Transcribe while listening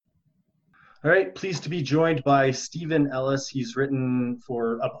All right, pleased to be joined by Steven Ellis. He's written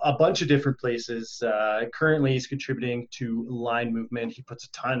for a bunch of different places. Currently, he's contributing to Line Movement. He puts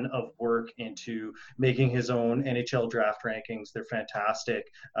a ton of work into making his own NHL draft rankings. They're fantastic,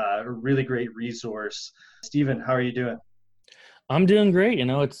 a really great resource. Steven, how are you doing? I'm doing great.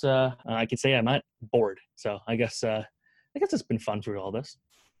 It's I could say I'm not bored. So I guess it's been fun through all this.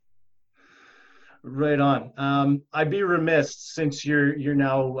 Right on. I'd be remiss since you're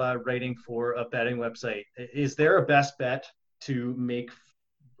now writing for a betting website. Is there a best bet to make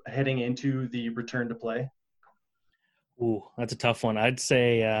heading into the return to play? Ooh, that's a tough one. I'd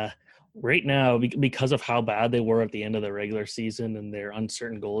say right now, because of how bad they were at the end of the regular season and their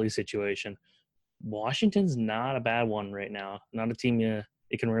uncertain goalie situation, Washington's not a bad one right now. Not a team you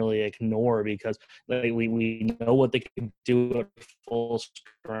can really ignore because we know what they can do at full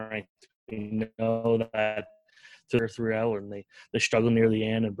strength. We know that throughout, and they struggled near the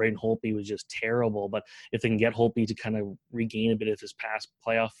end, and Braden Holtby was just terrible. But if they can get Holtby to kind of regain a bit of his past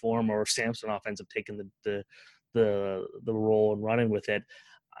playoff form, or if Samson offense have taken the role and running with it,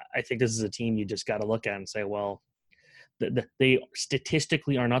 I think this is a team you just got to look at and say, well, they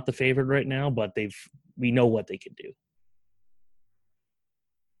statistically are not the favorite right now, but we know what they can do.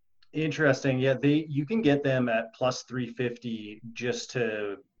 Interesting. Yeah, they you can get them at plus 350 just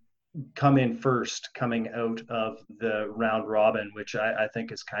to come in first coming out of the round robin, which I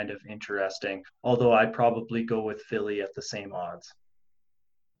think is kind of interesting. Although I'd probably go with Philly at the same odds.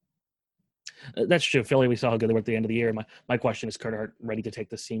 That's true. Philly, we saw how good they were at the end of the year. My question is, Carter Hart ready to take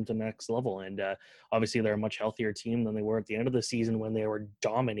this team to the next level? And obviously, they're a much healthier team than they were at the end of the season when they were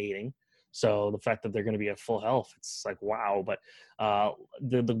dominating. So the fact that they're going to be at full health, it's like, wow. But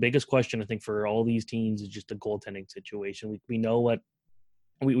the biggest question, I think, for all these teams is just the goaltending situation. We know what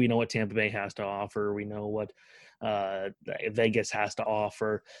we know what Tampa Bay has to offer. We know what Vegas has to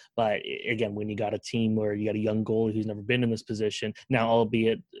offer. But again, when you got a team where you got a young goalie who's never been in this position, now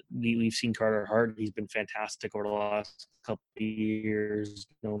albeit we've seen Carter Hart, he's been fantastic over the last couple of years,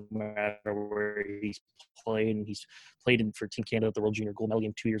 no matter where he's played. And he's played for Team Canada at the World Junior Gold Medal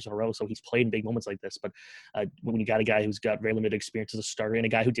Game 2 years in a row. So he's played in big moments like this. But when you got a guy who's got very limited experience as a starter and a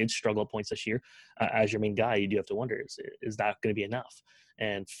guy who did struggle at points this year as your main guy, you do have to wonder, is that going to be enough?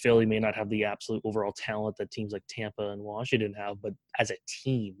 And Philly may not have the absolute overall talent that teams like Tampa and Washington have, but as a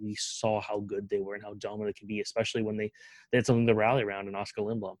team, we saw how good they were and how dominant they can be, especially when they had something to rally around in Oscar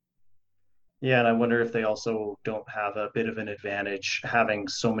Lindblom. Yeah, and I wonder if they also don't have a bit of an advantage having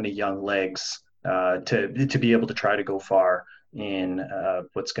so many young legs to be able to try to go far in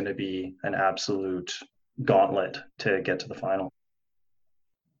what's going to be an absolute gauntlet to get to the final.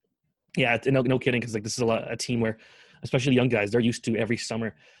 Yeah, no kidding, because this is a team where, especially the young guys, they're used to every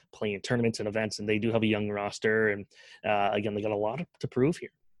summer playing tournaments and events, and they do have a young roster. And again, they got a lot to prove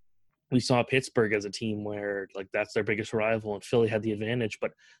here. We saw Pittsburgh as a team where that's their biggest rival, and Philly had the advantage,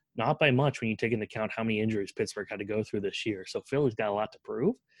 but not by much when you take into account how many injuries Pittsburgh had to go through this year. So Philly's got a lot to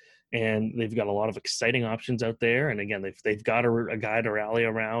prove, and they've got a lot of exciting options out there. And again, they've got a guy to rally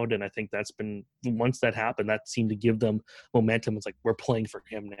around, and I think that's been, once that happened, that seemed to give them momentum. It's like, we're playing for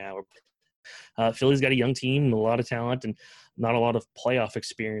him now. Philly's got a young team, a lot of talent, and not a lot of playoff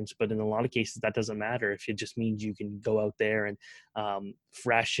experience. But in a lot of cases, that doesn't matter if it just means you can go out there and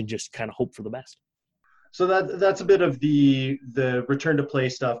fresh and just kind of hope for the best. So that's a bit of the return to play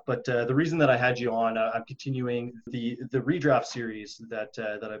stuff. But the reason that I had you on, I'm continuing the redraft series that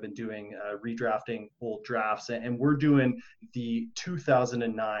I've been doing, redrafting old drafts, and we're doing the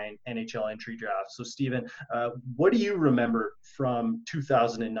 2009 NHL entry draft. So Steven, what do you remember from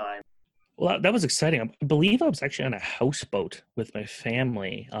 2009? Well, that was exciting. I believe I was actually on a houseboat with my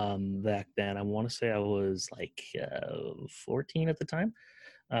family back then. I want to say I was 14 at the time.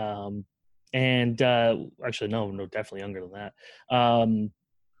 And actually, no, definitely younger than that.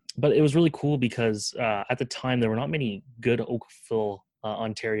 But it was really cool because at the time, there were not many good Oakville,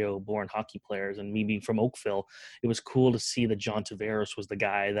 Ontario-born hockey players. And me being from Oakville, it was cool to see that John Tavares was the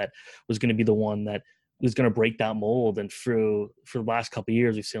guy that was going to be the one that was going to break that mold. And for the last couple of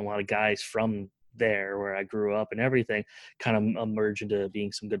years, we've seen a lot of guys from there where I grew up and everything kind of emerge into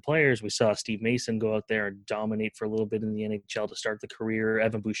being some good players. We saw Steve Mason go out there and dominate for a little bit in the NHL to start the career.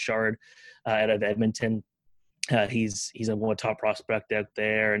 Evan Bouchard out of Edmonton. He's a one top prospect out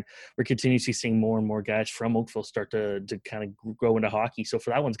there, and we're continuously seeing more and more guys from Oakville start to kind of grow into hockey. So for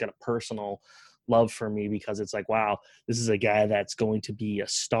that one's got a personal love for me because it's like, wow, this is a guy that's going to be a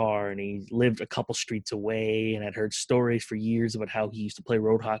star, and he lived a couple streets away, and I'd heard stories for years about how he used to play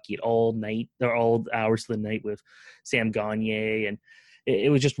road hockey at all hours of the night with Sam Gagner, and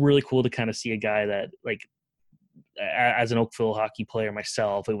it was just really cool to kind of see a guy that as an Oakville hockey player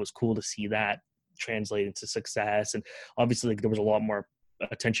myself, it was cool to see that translate into success. And obviously, like, there was a lot more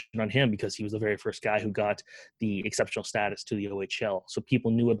attention on him because he was the very first guy who got the exceptional status to the OHL. So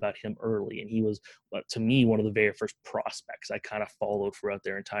people knew about him early, and he was, to me, one of the very first prospects I kind of followed throughout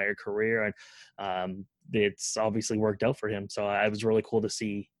their entire career. And it's obviously worked out for him. So it was really cool to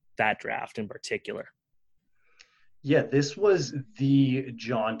see that draft in particular. Yeah, this was the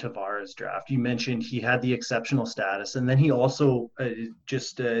John Tavares draft. You mentioned he had the exceptional status, and then he also,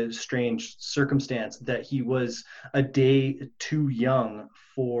 just a strange circumstance that he was a day too young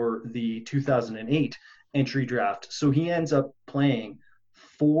for the 2008 entry draft. So he ends up playing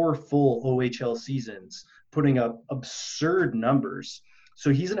 4 full OHL seasons, putting up absurd numbers.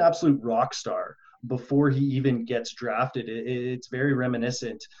 So he's an absolute rock star before he even gets drafted. It's very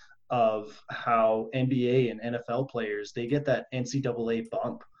reminiscent of how NBA and NFL players, they get that NCAA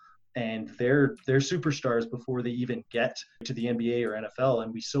bump and they're superstars before they even get to the NBA or NFL.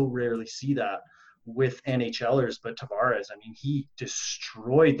 And we so rarely see that with NHLers. But Tavares, I mean, he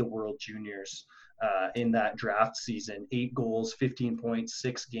destroyed the World Juniors in that draft season. 8 goals, 15 points,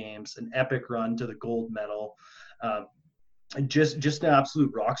 6 games, an epic run to the gold medal. Just an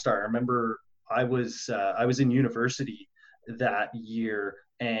absolute rock star. I remember I was in university that year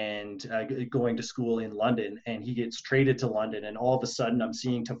and going to school in London, and he gets traded to London, and all of a sudden I'm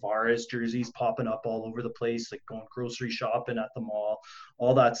seeing Tavares jerseys popping up all over the place, like going grocery shopping at the mall,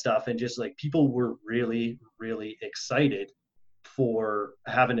 all that stuff. And just like people were really, really excited for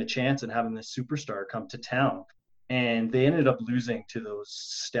having a chance and having this superstar come to town. And they ended up losing to those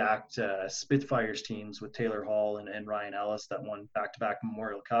stacked Spitfires teams with Taylor Hall and Ryan Ellis that won back-to-back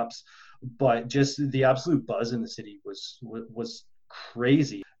Memorial Cups. But just the absolute buzz in the city was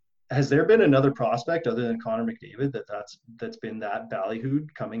crazy. Has there been another prospect other than Connor McDavid that's been that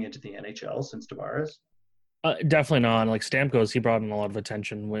ballyhooed coming into the NHL since Tavares? Definitely not. Like Stamkos, he brought in a lot of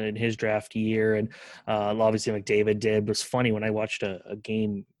attention when his draft year, and obviously McDavid did. It was funny when I watched a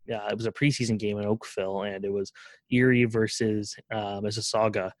game. It was a preseason game in Oakville, and it was Erie versus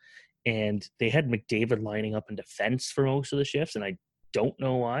Mississauga, and they had McDavid lining up in defense for most of the shifts, and I don't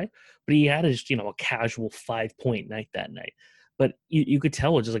know why, but he had a casual 5-point night that night. But you could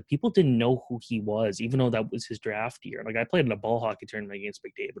tell just like people didn't know who he was, even though that was his draft year. Like I played in a ball hockey tournament against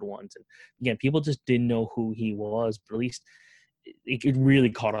McDavid once, and again, people just didn't know who he was. But at least it really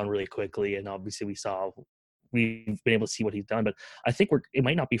caught on really quickly, and obviously we've been able to see what he's done. But I think it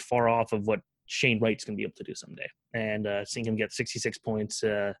might not be far off of what Shane Wright's going to be able to do someday. And seeing him get 66 points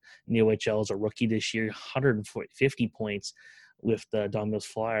in the OHL as a rookie this year, 150 points with the Domino's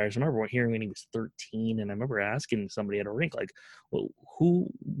Flyers. I remember hearing when he was 13, and I remember asking somebody at a rink, like, well,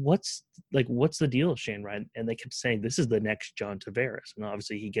 what's the deal with Shane Wright? And they kept saying, this is the next John Tavares. And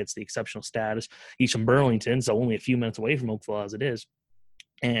obviously he gets the exceptional status. He's from Burlington, so only a few minutes away from Oakville as it is.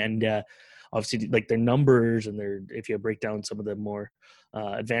 And obviously, like their numbers and if you break down some of the more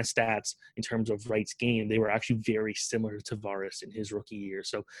advanced stats in terms of Wright's game, they were actually very similar to Tavares in his rookie year.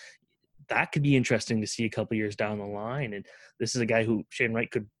 So that could be interesting to see a couple years down the line. And this is a guy who Shane Wright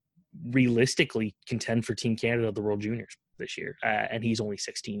could realistically contend for Team Canada at the World Juniors this year. And he's only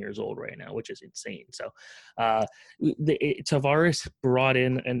 16 years old right now, which is insane. So Tavares brought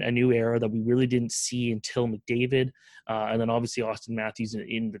in a new era that we really didn't see until McDavid. And then obviously Austin Matthews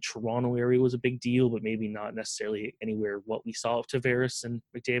in the Toronto area was a big deal, but maybe not necessarily anywhere what we saw of Tavares and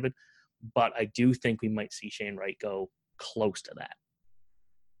McDavid. But I do think we might see Shane Wright go close to that.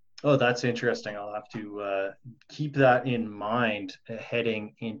 Oh, that's interesting. I'll have to keep that in mind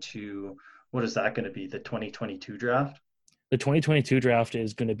heading into, what is that going to be, the 2022 draft? The 2022 draft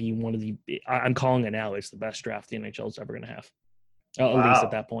is going to be one of I'm calling it now, it's the best draft the NHL is ever going to have. Wow. At least at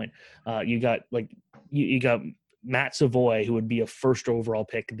that point. You got Matt Savoy, who would be a first overall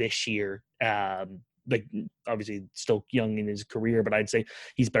pick this year. Like obviously still young in his career, but I'd say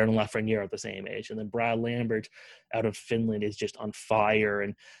he's better than Lafreniere at the same age. And then Brad Lambert out of Finland is just on fire.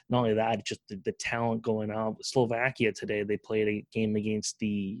 And not only that, just the talent going on. Slovakia today, they played a game against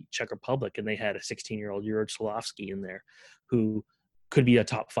the Czech Republic, and they had a 16-year-old Juraj Slavsky in there who could be a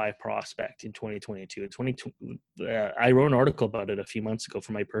top 5 prospect in 2022. I wrote an article about it a few months ago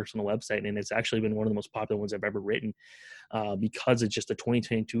for my personal website, and it's actually been one of the most popular ones I've ever written because it's just the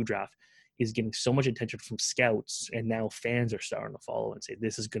 2022 draft is getting so much attention from scouts, and now fans are starting to follow and say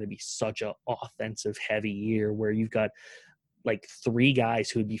this is going to be such a offensive heavy year where you've got like 3 guys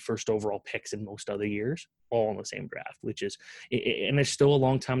who would be first overall picks in most other years all in the same draft, which is, and there's still a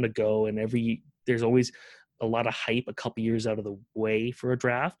long time to go, and there's always a lot of hype a couple years out of the way for a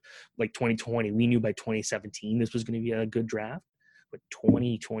draft. Like 2020, we knew by 2017 this was going to be a good draft, but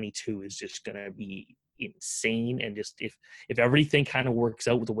 2022 is just going to be insane. And just if everything kind of works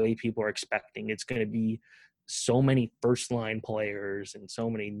out the way people are expecting, it's going to be so many first line players and so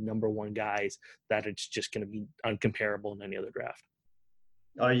many number one guys that it's just going to be uncomparable in any other draft.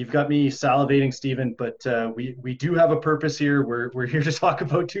 You've got me salivating, Steven, but we do have a purpose here. We're here to talk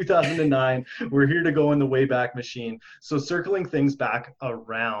about 2009. We're here to go in the Wayback Machine. So circling things back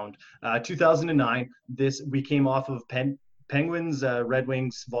around 2009, we came off of Penguins Red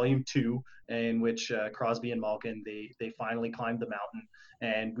Wings Volume 2, in which Crosby and Malkin, they finally climbed the mountain.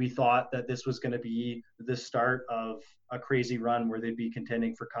 And we thought that this was going to be the start of a crazy run where they'd be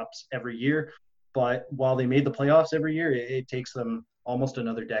contending for cups every year. But while they made the playoffs every year, it takes them almost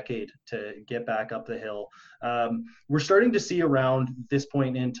another decade to get back up the hill. We're starting to see around this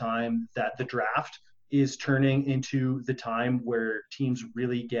point in time that the draft is turning into the time where teams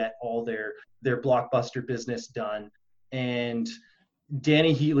really get all their blockbuster business done. And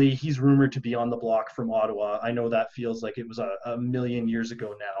Danny Heatley, he's rumored to be on the block from Ottawa. I know that feels like it was a million years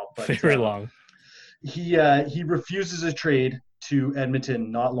ago now, but very long. He refuses a trade to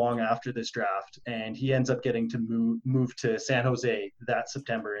Edmonton not long after this draft, and he ends up getting to move to San Jose that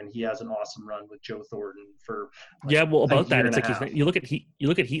September, and he has an awesome run with Joe Thornton for about that. It's like you look at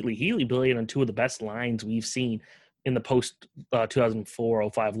Heatley. Heatley played on two of the best lines we've seen in the post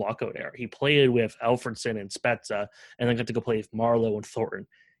 2004-05 lockout era. He played with Alfredson and Spezza, and then got to go play with Marleau and Thornton.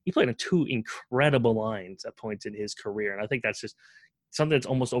 He played on two incredible lines at points in his career, and I think that's just something that's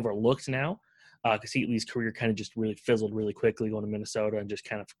almost overlooked now. Because Heatley's career kind of just really fizzled really quickly going to Minnesota and just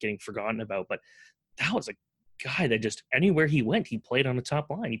kind of getting forgotten about. But that was a guy that just anywhere he went, he played on the top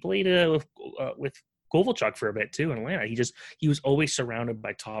line. He played with Kovalchuk for a bit too in Atlanta. He was always surrounded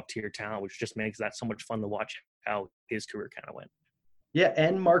by top tier talent, which just makes that so much fun to watch how his career kind of went. Yeah,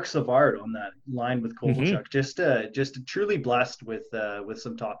 and Mark Savard on that line with Kovalchuk, just truly blessed with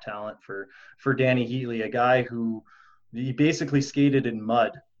some top talent for Danny Heatley, a guy who he basically skated in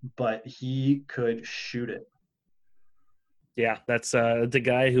mud, but he could shoot it. Yeah, that's the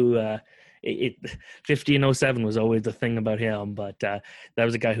guy who 50 and 07 was always the thing about him, but that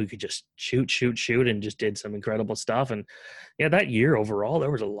was a guy who could just shoot and just did some incredible stuff. And yeah, that year overall,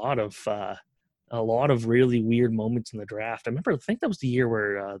 there was a lot of really weird moments in the draft. I think that was the year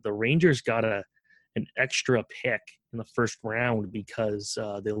where the Rangers got an extra pick in the first round because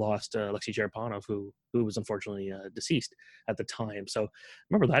they lost Alexei Cherepanov, who was unfortunately deceased at the time. So I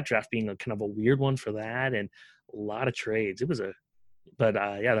remember that draft being a kind of a weird one for that, and a lot of trades.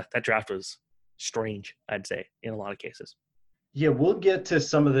 That draft was strange, I'd say, in a lot of cases. Yeah, we'll get to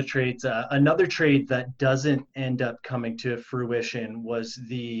some of the trades. Another trade that doesn't end up coming to fruition was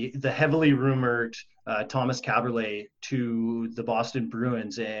the heavily rumored Thomas Kaberle to the Boston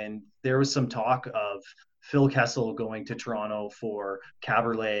Bruins, and there was some talk of Phil Kessel going to Toronto for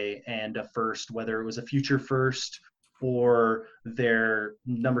Kaberle and a first, whether it was a future first or their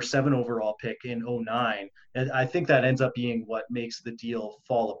number 7 overall pick in 2009. And I think that ends up being what makes the deal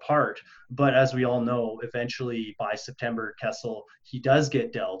fall apart. But as we all know, eventually by September, Kessel, he does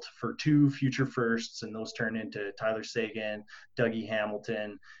get dealt for 2 future firsts, and those turn into Tyler Seguin, Dougie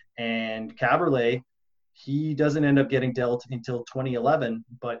Hamilton, and Kaberle. He doesn't end up getting dealt until 2011,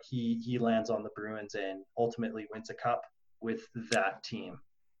 but he lands on the Bruins and ultimately wins a cup with that team.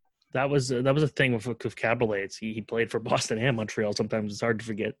 That was a thing with Kaberle. He played for Boston and Montreal. Sometimes it's hard to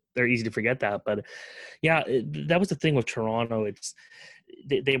forget. They're easy to forget that. But yeah, that was the thing with Toronto.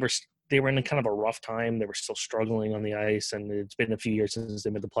 They were in a kind of a rough time. They were still struggling on the ice, and it's been a few years since they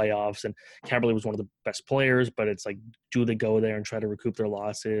made the playoffs. And Kaberle was one of the best players, but it's like, do they go there and try to recoup their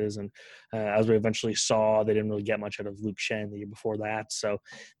losses? And as we eventually saw, they didn't really get much out of Luke Shen the year before that. So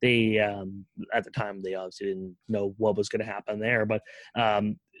they, at the time, they obviously didn't know what was going to happen there. But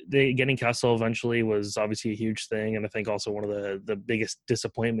getting Kessel eventually was obviously a huge thing, and I think also one of the biggest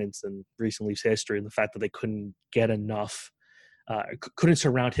disappointments in recent Leafs history, and the fact that they couldn't get enough. Couldn't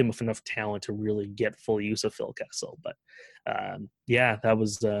surround him with enough talent to really get full use of Phil Kessel. But that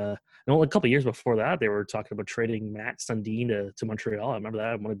was a couple of years before that, they were talking about trading Matt Sundin to Montreal. I remember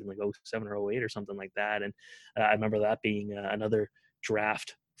that. It might have been like 07 or 08 or something like that. And I remember that being another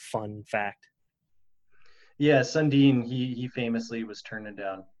draft fun fact. Yeah, Sundin, he famously was turning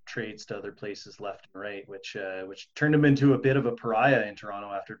down trades to other places left and right, which turned him into a bit of a pariah in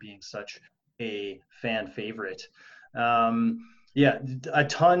Toronto after being such a fan favorite. A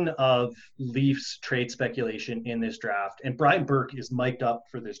ton of Leafs trade speculation in this draft, and Brian Burke is mic'd up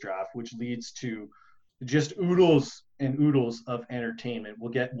for this draft, which leads to just oodles and oodles of entertainment. We'll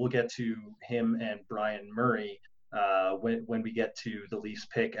get to him and Brian Murray when we get to the Leafs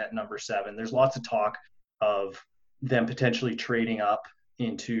pick at number 7. There's lots of talk of them potentially trading up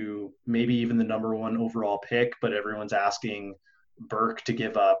into maybe even the number one overall pick, but everyone's asking Burke to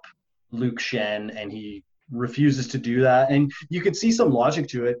give up Luke Shen, and he refuses to do that. And you could see some logic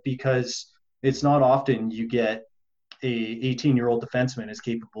to it because it's not often you get a 18-year-old defenseman is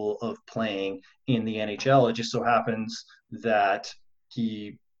capable of playing in the NHL. It just so happens that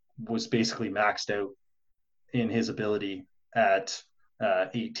he was basically maxed out in his ability at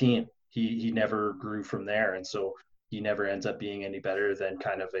 18. He never grew from there, and so he never ends up being any better than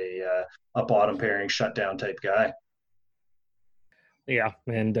kind of a bottom pairing shutdown type guy. Yeah,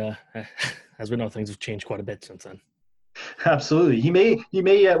 and as we know, things have changed quite a bit since then. Absolutely, he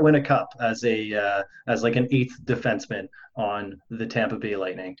may yet win a cup as like an eighth defenseman on the Tampa Bay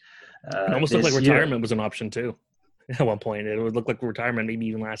Lightning. It almost looked like this retirement year. was an option too. At one point, it would look like retirement, maybe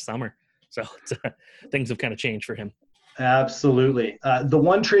even last summer. So things have kind of changed for him. Absolutely. The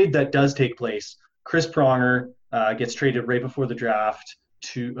one trade that does take place, Chris Pronger gets traded right before the draft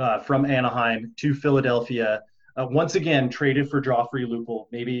to from Anaheim to Philadelphia. Once again, traded for Joffrey Lupul.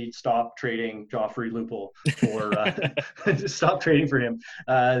 Maybe stop trading Joffrey Lupul for stop trading for him.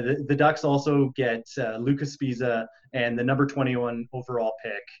 The Ducks also get Lucas Spiza and the number 21 overall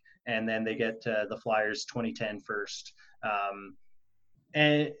pick, and then they get the Flyers 2010 first.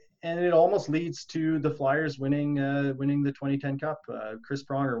 And it almost leads to the Flyers winning the 2010 Cup. Chris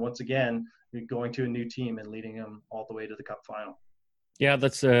Pronger once again going to a new team and leading them all the way to the Cup final. Yeah,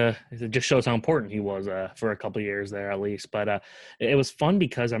 that's it just shows how important he was for a couple of years there at least. But it was fun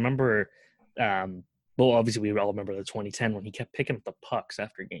because I remember, well, obviously we all remember the 2010 when he kept picking up the pucks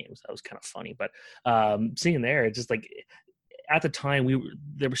after games. That was kind of funny. But seeing there, it's just like at the time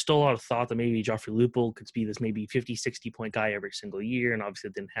there was still a lot of thought that maybe Joffrey Lupul could be this maybe 50, 60 point guy every single year, and obviously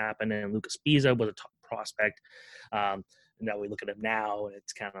it didn't happen. And Lucas Spiza was a top prospect. And now we look at him now, and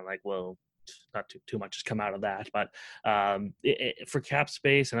it's kind of like, well, not too much has come out of that. But for cap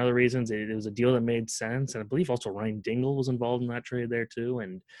space and other reasons, it was a deal that made sense. And I believe also Ryan Dingle was involved in that trade there too.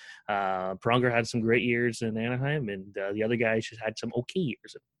 And Pronger had some great years in Anaheim, and the other guys just had some okay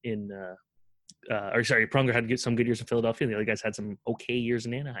years in Pronger had to get some good years in Philadelphia, and the other guys had some okay years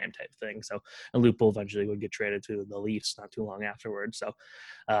in Anaheim type thing. So, and Lupul eventually would get traded to the Leafs not too long afterwards. So,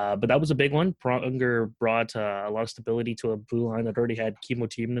 but that was a big one. Pronger brought a lot of stability to a blue line that already had Kimmo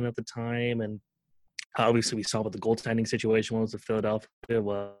Timonen at the time, and obviously we saw what the goaltending situation was with Philadelphia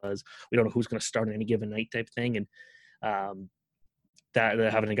was. We don't know who's going to start on any given night type thing, and that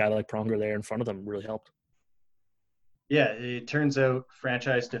having a guy like Pronger there in front of them really helped. Yeah, it turns out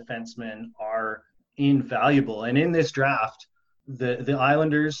franchise defensemen are invaluable. And in this draft, the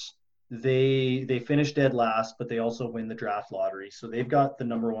Islanders, they finished dead last, but they also win the draft lottery. So they've got the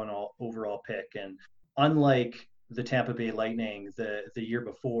number one overall pick. And unlike the Tampa Bay Lightning the year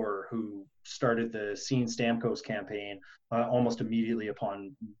before, who started the Sean Stamkos campaign almost immediately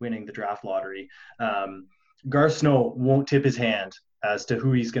upon winning the draft lottery, Garth Snow won't tip his hand as to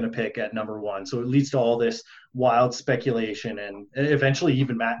who he's going to pick at number one. So it leads to all this wild speculation, and eventually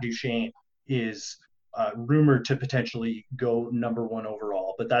even Matt Duchene is rumored to potentially go number one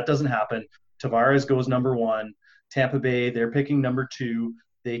overall, but that doesn't happen. Tavares goes number one. Tampa Bay, they're picking number two.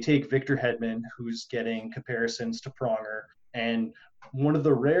 They take Victor Hedman, who's getting comparisons to Pronger, and one of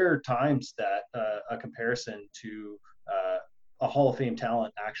the rare times that a comparison to a Hall of Fame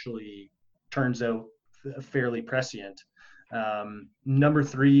talent actually turns out fairly prescient. Number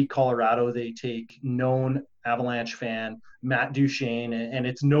three, Colorado, they take known Avalanche fan Matt Duchene, and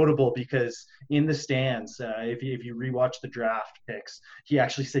it's notable because in the stands, if you rewatch the draft picks, he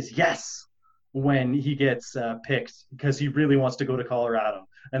actually says yes when he gets picked because he really wants to go to Colorado.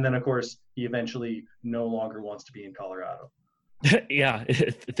 And then, of course, he eventually no longer wants to be in Colorado. Yeah,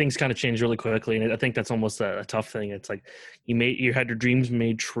 things kind of change really quickly, and I think that's almost a tough thing. It's like you had your dreams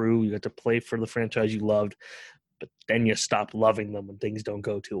made true. You got to play for the franchise you loved, but then you stop loving them when things don't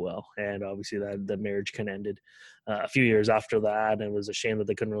go too well. And obviously that marriage kind of ended a few years after that, and it was a shame that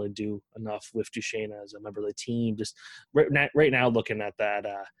they couldn't really do enough with Duchene as a member of the team. Just right now looking at that,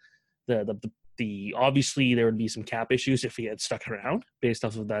 the obviously there would be some cap issues if he had stuck around based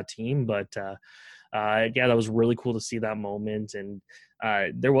off of that team, but yeah, that was really cool to see that moment. And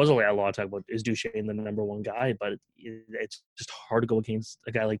there was a lot of talk about is Duchene the number one guy, but it's just hard to go against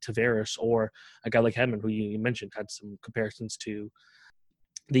a guy like Tavares or a guy like Hedman, who you mentioned had some comparisons to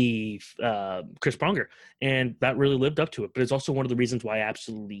the Chris Pronger, and that really lived up to it. But it's also one of the reasons why I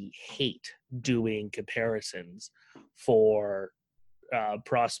absolutely hate doing comparisons for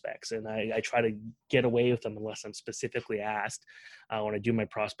prospects, and I try to get away with them unless I'm specifically asked when I do my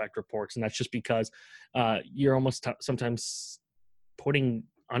prospect reports. And that's just because you're almost sometimes putting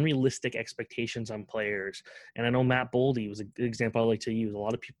unrealistic expectations on players. And I know Matt Boldy was a good example I like to use. A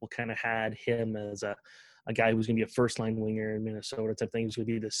lot of people kind of had him as a guy who's going to be a first-line winger in Minnesota type thing. He was going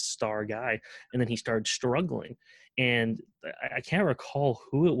to be this star guy. And then he started struggling. And I can't recall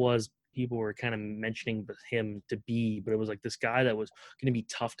who it was people were kind of mentioning him to be, but it was like this guy that was going to be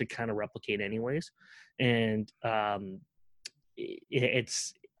tough to kind of replicate anyways. And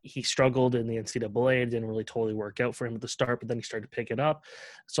he struggled in the NCAA. It didn't really totally work out for him at the start, but then he started to pick it up.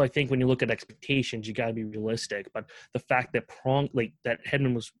 So I think when you look at expectations, you got to be realistic. But the fact that that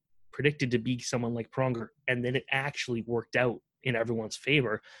Hedman was predicted to be someone like Pronger, and then it actually worked out in everyone's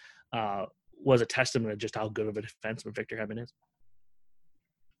favor, was a testament of just how good of a defenseman Victor Hedman is.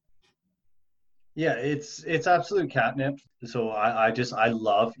 Yeah, it's absolute catnip. So I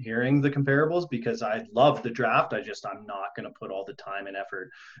love hearing the comparables because I love the draft. I'm not going to put all the time and effort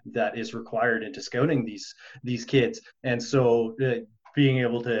that is required into scouting these kids. And so being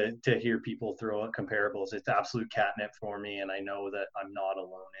able to hear people throw out comparables, it's absolute catnip for me. And I know that I'm not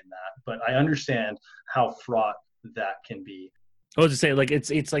alone in that, but I understand how fraught that can be. I was just saying, like,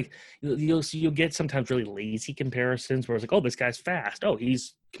 it's like you'll get sometimes really lazy comparisons where it's like, oh, this guy's fast. Oh,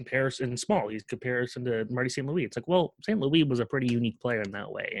 he's comparison small. He's comparison to Marty St. Louis. It's like, well, St. Louis was a pretty unique player in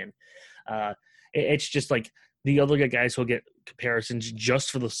that way. And it's just like the other guys who'll get comparisons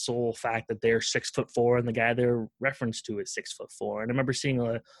just for the sole fact that they're 6'4" and the guy they're referenced to is 6'4". And I remember seeing a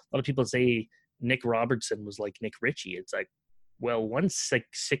lot of people say Nick Robertson was like Nick Ritchie. It's like, well, one's 6'4",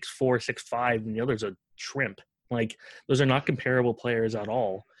 6'5", and the other's a shrimp. Like, those are not comparable players at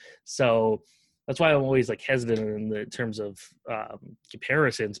all. So that's why I'm always like hesitant in the terms of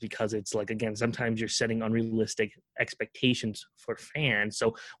comparisons, because it's like, again, sometimes you're setting unrealistic expectations for fans.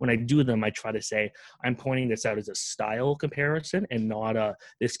 So when I do them, I try to say, I'm pointing this out as a style comparison and not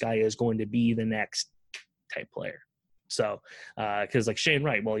this guy is going to be the next type player. So, because like Shane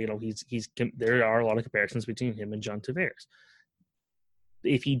Wright, well, there are a lot of comparisons between him and John Tavares.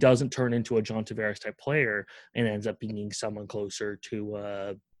 If he doesn't turn into a John Tavares type player and ends up being someone closer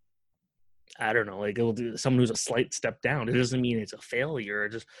to, I don't know, like someone who's a slight step down, it doesn't mean it's a failure.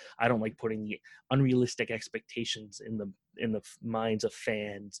 I don't like putting the unrealistic expectations in the minds of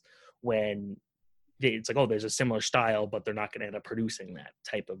fans when it's like, oh, there's a similar style, but they're not going to end up producing that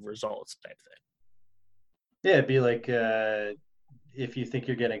type of results type thing. Yeah, it'd be like if you think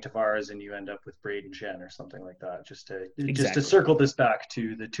you're getting Tavares and you end up with Braden Shen or something like that, just to circle this back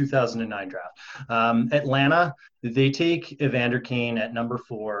to the 2009 draft. Atlanta, they take Evander Kane at number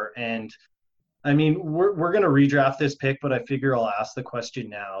 4. And I mean, we're going to redraft this pick, but I figure I'll ask the question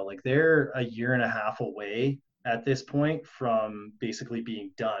now. Like, they're a year and a half away at this point from basically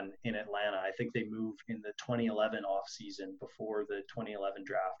being done in Atlanta. I think they moved in the 2011 offseason before the 2011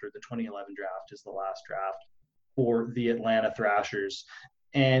 draft, or the 2011 draft is the last draft for the Atlanta Thrashers.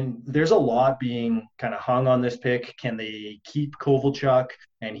 And there's a lot being kind of hung on this pick. Can they keep Kovalchuk?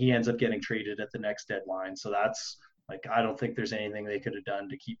 And he ends up getting traded at the next deadline. So that's like, I don't think there's anything they could have done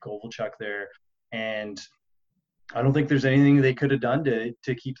to keep Kovalchuk there. And I don't think there's anything they could have done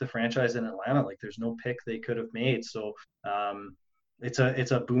to keep the franchise in Atlanta. Like, there's no pick they could have made. So it's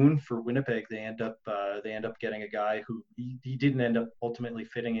a boon for Winnipeg. They end up getting a guy who he didn't end up ultimately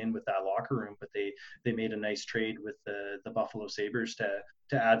fitting in with that locker room, but they made a nice trade with the Buffalo Sabres to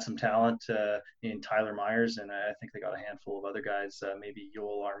add some talent in Tyler Myers, and I think they got a handful of other guys, maybe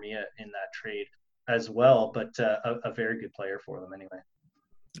Yoel Armia in that trade as well. But a very good player for them anyway.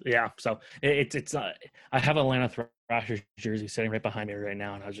 Yeah, so it's I have Atlanta Thrashers jersey sitting right behind me right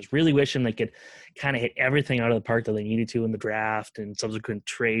now, and I was just really wishing they could kind of hit everything out of the park that they needed to in the draft and subsequent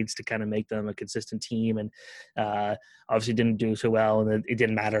trades to kind of make them a consistent team. And obviously didn't do so well, and it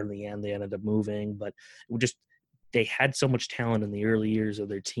didn't matter in the end. They ended up moving, but they had so much talent in the early years of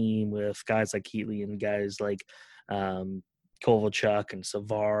their team with guys like Heatley and guys like Kovalchuk and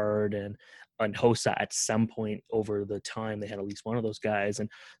Savard and Hossa. At some point over the time, they had at least one of those guys, and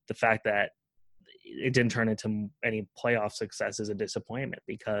the fact that it didn't turn into any playoff success is a disappointment,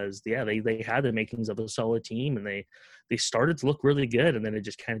 because they had the makings of a solid team, and they started to look really good, and then it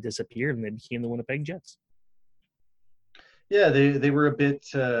just kind of disappeared, and they became the Winnipeg Jets. Yeah, they were a bit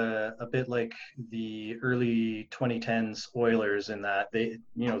like the early 2010s Oilers in that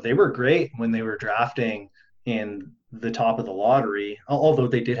they were great when they were drafting in the top of the lottery, although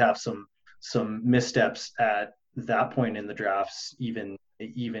they did have some missteps at that point in the drafts, even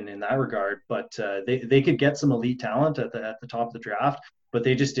in that regard. But they could get some elite talent at the top of the draft, but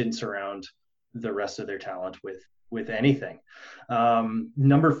they just didn't surround the rest of their talent with anything.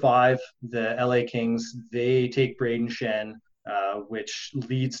 Number 5, the LA Kings, they take Braden Shen, which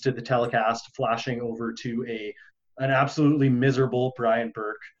leads to the telecast flashing over to a an absolutely miserable Brian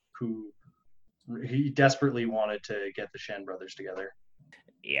Burke, who he desperately wanted to get the Shen brothers together.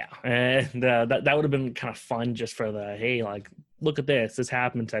 Yeah, and that would have been kind of fun just for the, hey, like, look at this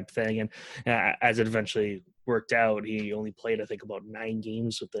happened type thing. And as it eventually worked out, he only played, I think, about 9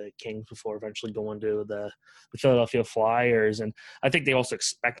 games with the Kings before eventually going to the Philadelphia Flyers. And I think they also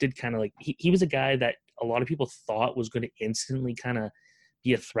expected kind of like he was a guy that a lot of people thought was going to instantly kind of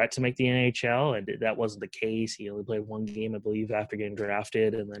be a threat to make the NHL, and that wasn't the case. He only played 1 game, I believe, after getting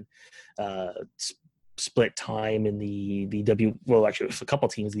drafted, and then split time in the actually it was a couple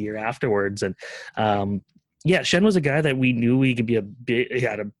teams the year afterwards. And yeah, Shen was a guy that we knew he could be he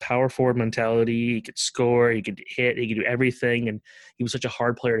had a power forward mentality. He could score, he could hit, he could do everything. And he was such a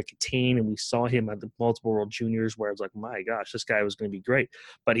hard player to contain. And we saw him at the multiple World Juniors where I was like, my gosh, this guy was going to be great.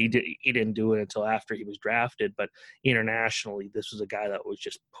 But he didn't do it until after he was drafted. But internationally, this was a guy that was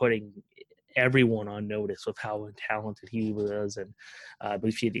just putting everyone on notice of how talented he was. And I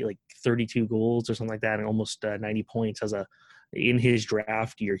believe he had like 32 goals or something like that and almost 90 points in his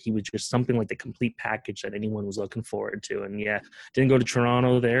draft year. He was just something like the complete package that anyone was looking forward to. And yeah, didn't go to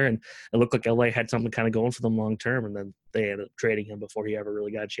Toronto there, and it looked like LA had something kind of going for them long term, and then they ended up trading him before he ever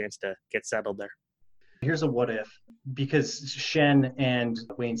really got a chance to get settled there. Here's a what if, because Shen and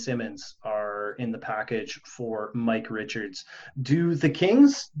Wayne Simmons are in the package for Mike Richards. Do the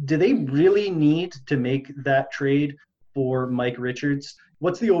Kings, do they really need to make that trade for Mike Richards?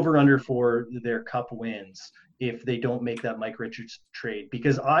 What's the over-under for their cup wins if they don't make that Mike Richards trade?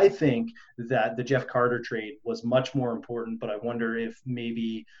 Because I think that the Jeff Carter trade was much more important, but I wonder if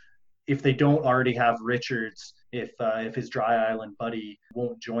maybe if they don't already have Richards, if his Dry Island buddy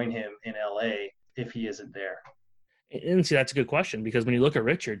won't join him in LA, if he isn't there. And see, that's a good question, because when you look at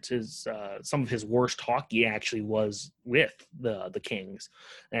Richards, some of his worst hockey actually was with the Kings,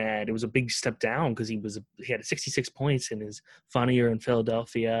 and it was a big step down because he had 66 points in his final year in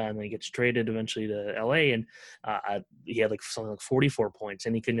Philadelphia, and then he gets traded eventually to LA, and he had like something like 44 points,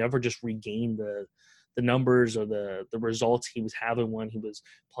 and he could never just regain the numbers or the results he was having when he was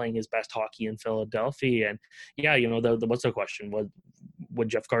playing his best hockey in Philadelphia. And yeah, what's the question? Would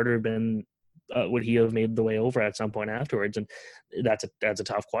Jeff Carter have been would he have made the way over at some point afterwards? And that's a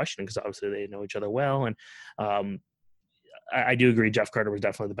tough question because obviously they know each other well. And I do agree Jeff Carter was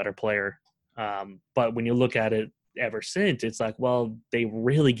definitely the better player. But when you look at it ever since, it's like, well, they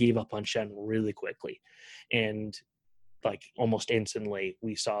really gave up on Shen really quickly. And like almost instantly,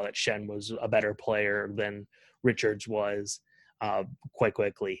 we saw that Shen was a better player than Richards was. Quite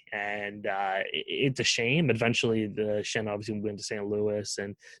quickly, and it's a shame. Eventually, the Shen obviously went to St. Louis,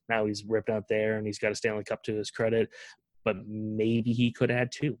 and now he's ripped out there, and he's got a Stanley Cup to his credit. But maybe he could have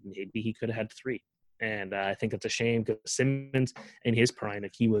had 2, maybe he could have had 3, and I think that's a shame because Simmons, in his prime,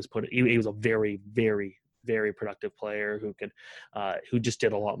 he was a very, very, very productive player who just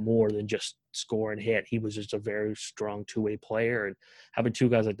did a lot more than just score and hit. He was just a very strong 2-way player, and having 2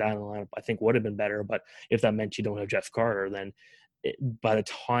 guys like that in the lineup, I think would have been better. But if that meant you don't have Jeff Carter, then by the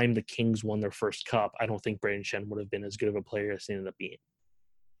time the Kings won their first cup, I don't think Brayden Schenn would have been as good of a player as he ended up being.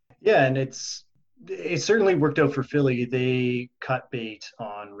 Yeah, and it certainly worked out for Philly. They cut bait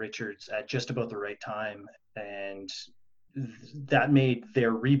on Richards at just about the right time, and that made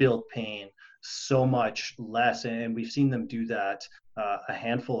their rebuild pain so much less. And we've seen them do that a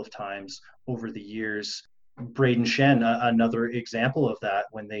handful of times over the years. Brayden Schenn, another example of that.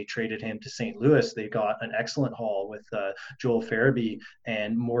 When they traded him to St. Louis, they got an excellent haul with Joel Farabee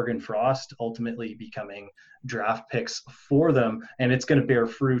and Morgan Frost ultimately becoming draft picks for them. And it's going to bear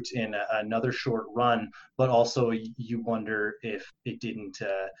fruit in another short run. But also, you wonder if it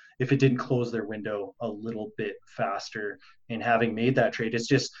didn't close their window a little bit faster in having made that trade. It's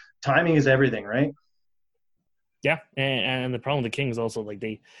just timing is everything, right? Yeah, and the problem with the Kings also, like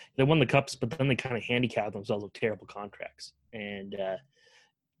they won the cups, but then they kind of handicapped themselves with terrible contracts. And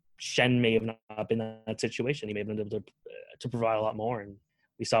Shen may have not been in that situation. He may have been able to provide a lot more, and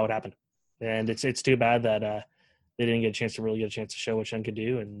we saw what happened. And it's too bad that they didn't get a chance to show what Shen could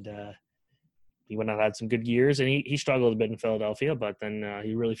do. And he went out and had some good years, and he struggled a bit in Philadelphia, but then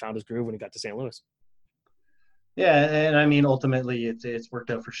he really found his groove when he got to St. Louis. Yeah, and I mean, ultimately, it's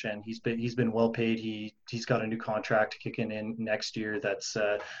worked out for Schenn. He's been well paid. He's got a new contract kicking in next year. That's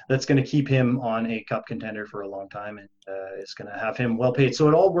going to keep him on a cup contender for a long time, and it's going to have him well paid. So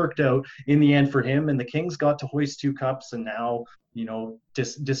it all worked out in the end for him. And the Kings got to hoist 2 cups, and now,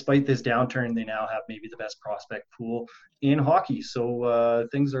 despite this downturn, they now have maybe the best prospect pool in hockey. So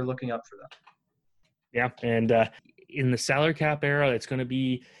things are looking up for them. Yeah, and in the salary cap era, it's going to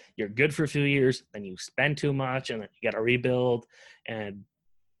be you're good for a few years, then you spend too much, and then you got to rebuild. And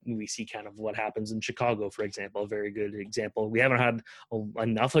we see kind of what happens in Chicago, for example, a very good example. We haven't had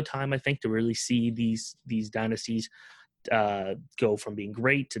enough of time, I think, to really see these dynasties go from being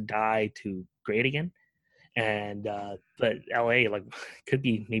great to die to great again. And but LA, like, could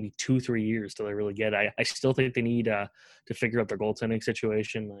be maybe 2-3 years till they really get it. I still think they need to figure out their goaltending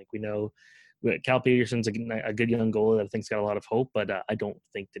situation. Like, we know Cal Peterson's a good young goalie that I think's got a lot of hope, but I don't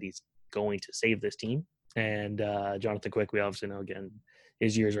think that he's going to save this team. And Jonathan Quick, we obviously know, again,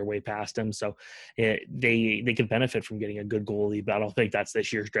 his years are way past him, so they can benefit from getting a good goalie. But I don't think that's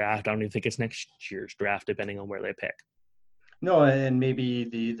this year's draft. I don't even think it's next year's draft, depending on where they pick. No, and maybe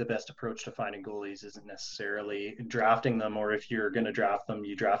the best approach to finding goalies isn't necessarily drafting them, or if you're going to draft them,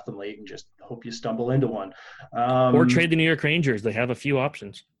 you draft them late and just hope you stumble into one. Or trade the New York Rangers. They have a few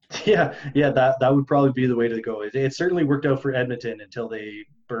options. Yeah, that would probably be the way to go. It certainly worked out for Edmonton until they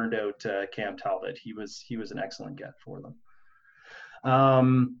burned out Cam Talbot. He was an excellent get for them.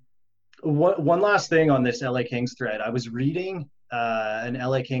 One last thing on this LA Kings thread. I was reading an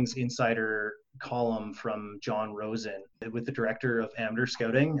LA Kings insider column from John Rosen with the director of amateur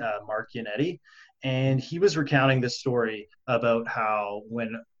scouting, Mark Yannetti, and he was recounting this story about how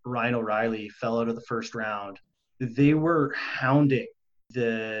when Ryan O'Reilly fell out of the first round, they were hounding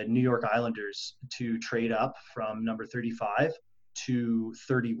the New York Islanders to trade up from number 35 to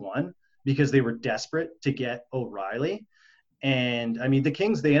 31 because they were desperate to get O'Reilly. And I mean, the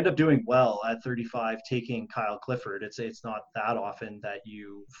Kings, they end up doing well at 35, taking Kyle Clifford. It's not that often that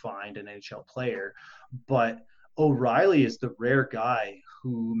you find an NHL player, but O'Reilly is the rare guy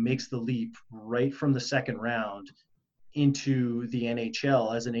who makes the leap right from the second round into the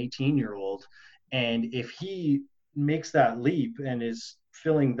NHL as an 18-year-old. And if he makes that leap and is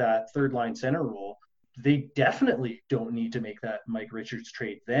filling that third line center role, they definitely don't need to make that Mike Richards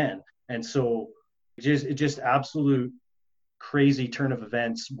trade then. And so just absolute crazy turn of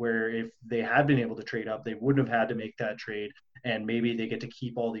events where if they had been able to trade up, they wouldn't have had to make that trade, and maybe they get to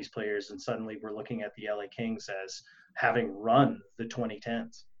keep all these players, and suddenly we're looking at the LA Kings as having run the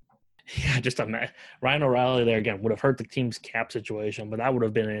 2010s. Yeah, just Ryan O'Reilly there again would have hurt the team's cap situation, but that would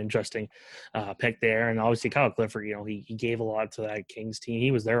have been an interesting pick there. And obviously Kyle Clifford, he gave a lot to that Kings team. He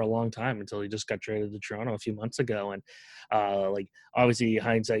was there a long time until he just got traded to Toronto a few months ago. And obviously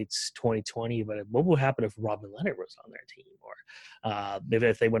hindsight's 2020, but what would happen if Robin Leonard was on their team, or maybe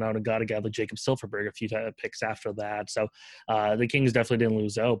if they went out and got a guy like Jacob Silfverberg a few picks after that. So the Kings definitely didn't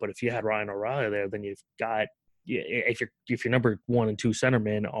lose out. But if you had Ryan O'Reilly there, then you've got, if your number 1 and 2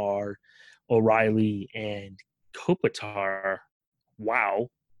 centermen are O'Reilly and Kopitar, wow,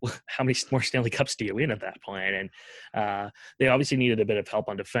 how many more Stanley Cups do you win at that point? And they obviously needed a bit of help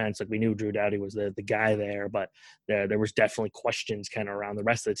on defense. Like, we knew Drew Doughty was the guy there, but there was definitely questions kind of around the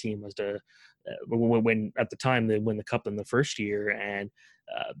rest of the team as to when at the time they win the cup in the first year. And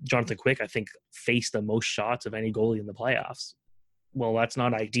Jonathan Quick, I think, faced the most shots of any goalie in the playoffs. Well, that's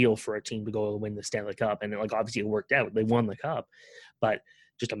not ideal for a team to go and win the Stanley Cup. And obviously it worked out. They won the cup. But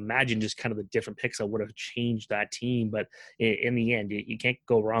just imagine just kind of the different picks that would have changed that team. But in the end, you can't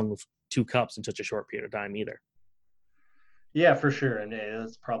go wrong with 2 cups in such a short period of time either. Yeah, for sure. And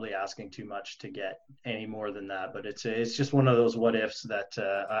it's probably asking too much to get any more than that. But it's just one of those what ifs that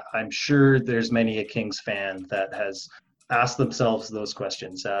I'm sure there's many a Kings fan that has asked themselves those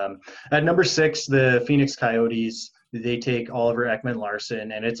questions. At number 6, the Phoenix Coyotes, they take Oliver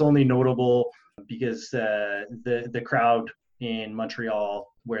Ekman-Larsson, and it's only notable because the crowd in Montreal,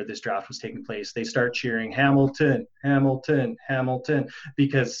 where this draft was taking place, they start cheering Hamilton, Hamilton, Hamilton,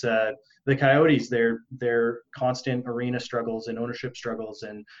 because the Coyotes, their constant arena struggles and ownership struggles,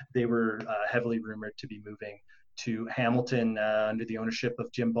 and they were heavily rumored to be moving to Hamilton under the ownership of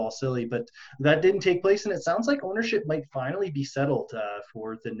Jim Balsillie, but that didn't take place, and it sounds like ownership might finally be settled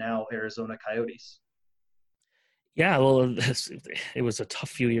for the now Arizona Coyotes. Yeah, well, it was a tough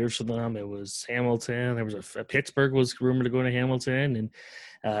few years for them. It was Hamilton. There was Pittsburgh was rumored to go to Hamilton, and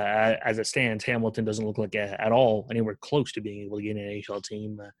as it stands, Hamilton doesn't look like at all anywhere close to being able to get an NHL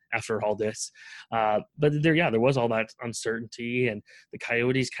team after all this. But there was all that uncertainty, and the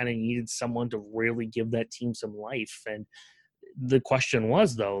Coyotes kind of needed someone to really give that team some life. And the question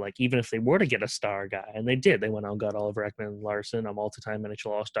was, though, like, even if they were to get a star guy, and they did, they went out and got Oliver Ekman-Larsson, a multi-time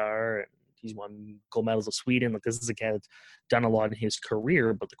NHL All-Star, and he's won gold medals with Sweden. Like, this is a guy that's done a lot in his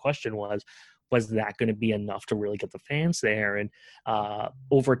career, but the question was that going to be enough to really get the fans there? And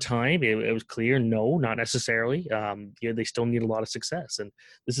over time, it was clear, no, not necessarily. They still need a lot of success, and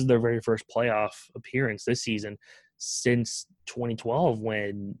this is their very first playoff appearance this season since 2012,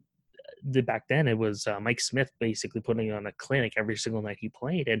 when back then it was Mike Smith basically putting on a clinic every single night he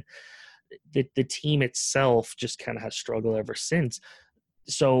played, and the team itself just kind of has struggled ever since.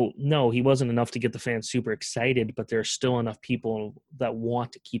 So no, he wasn't enough to get the fans super excited, but there's still enough people that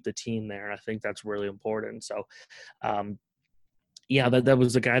want to keep the team there. I think that's really important. So, um, yeah, that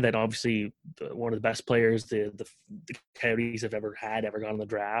was a guy that obviously one of the best players the Coyotes have ever got in the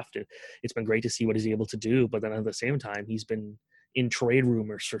draft. And it's been great to see what he's able to do. But then at the same time, he's been in trade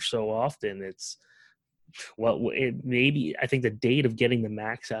rumors for so often. It's it maybe I think the date of getting the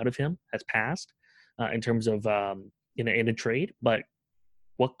max out of him has passed in terms of in a trade. But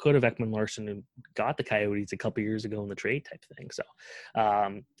what could have Ekman Larsson got the Coyotes a couple years ago in the trade type thing? So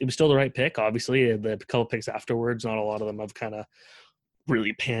it was still the right pick. Obviously, the couple picks afterwards, not a lot of them have kind of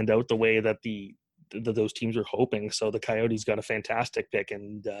really panned out the way that those teams were hoping. So the Coyotes got a fantastic pick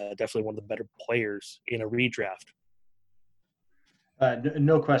and definitely one of the better players in a redraft.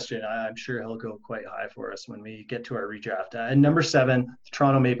 No question. I'm sure he'll go quite high for us when we get to our redraft. And number 7, the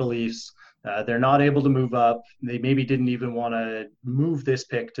Toronto Maple Leafs. They're not able to move up. They maybe didn't even want to move this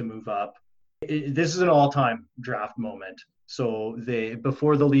pick to move up. This is an all-time draft moment. So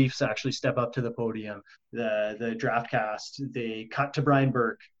before the Leafs actually step up to the podium, the draft cast, they cut to Brian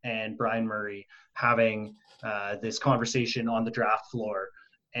Burke and Brian Murray having this conversation on the draft floor.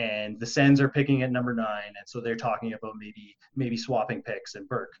 And the Sens are picking at number 9, and so they're talking about maybe swapping picks. And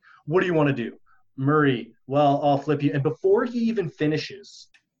Burke, what do you want to do? Murray, well, I'll flip you. And before he even finishes,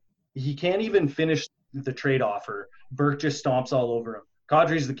 he can't even finish the trade offer. Burke just stomps all over him.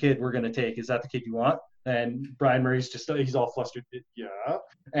 Kadri's the kid we're going to take. Is that the kid you want? And Brian Murray's he's all flustered. Yeah.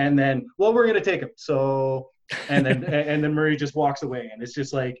 And then, well, we're going to take him. So, and then Murray just walks away. And it's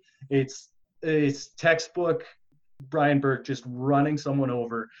just like, it's textbook Brian Burke just running someone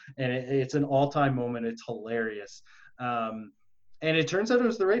over, and it's an all-time moment. It's hilarious. And it turns out it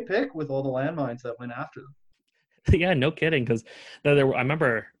was the right pick with all the landmines that went after them. Yeah, no kidding. Because I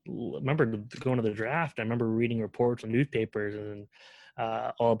remember going to the draft. I remember reading reports in newspapers and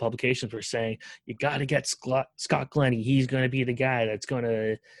all the publications were saying you got to get Scott Glennie. He's going to be the guy that's going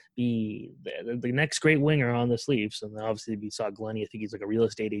to be the next great winger on the Leafs. And obviously we saw Glennie. I think he's like a real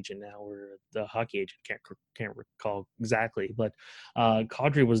estate agent now or the hockey agent. Can't recall exactly. But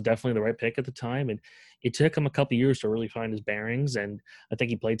Kadri was definitely the right pick at the time. And it took him a couple years to really find his bearings. And I think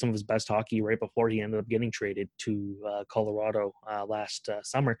he played some of his best hockey right before he ended up getting traded to Colorado last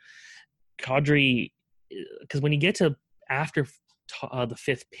summer. Kadri, because when you get to after the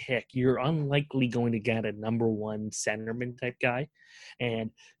 5th pick, you're unlikely going to get a number 1 centerman type guy.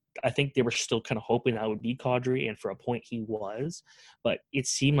 And I think they were still kind of hoping that would be Kadri, and for a point he was. But it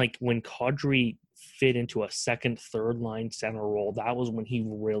seemed like when Kadri fit into a second, third line center role, that was when he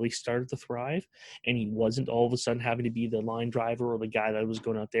really started to thrive. And he wasn't all of a sudden having to be the line driver or the guy that was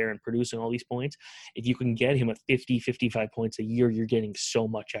going out there and producing all these points. If you can get him at 50, 55 points a year, you're getting so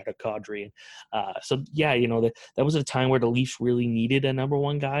much out of Kadri. So yeah, that was a time where the Leafs really needed a number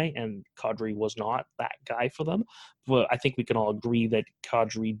 1 guy, and Kadri was not that guy for them. But I think we can all agree that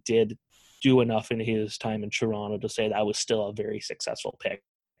Kadri did do enough in his time in Toronto to say that was still a very successful pick,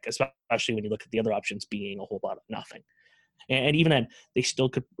 especially when you look at the other options being a whole lot of nothing. And even then,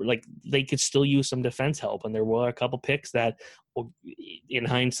 they could still use some defense help. And there were a couple picks that, in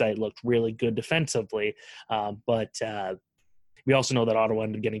hindsight, looked really good defensively. But we also know that Ottawa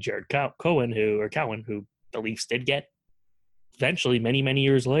ended up getting Jared Cowan, who the Leafs did get eventually many, many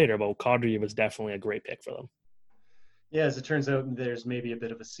years later. But Kadri was definitely a great pick for them. Yeah, as it turns out, there's maybe a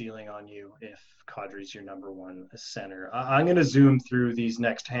bit of a ceiling on you if Kadri's your number 1 center. I'm going to zoom through these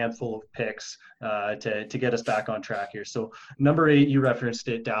next handful of picks to get us back on track here. So number 8, you referenced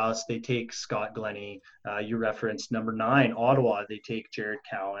it, Dallas. They take Scott Glennie. You referenced number 9, Ottawa. They take Jared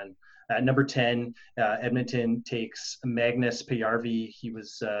Cowan. At number 10, Edmonton takes Magnus Pajärvi. He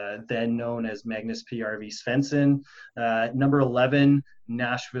was then known as Magnus Pajärvi Svensson. Number 11,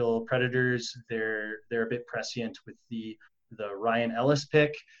 Nashville Predators. They're a bit prescient with the Ryan Ellis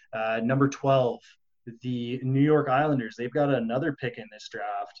pick. Number 12, the New York Islanders. They've got another pick in this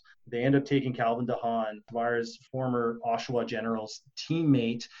draft. They end up taking Calvin DeHaan, Tavares' former Oshawa Generals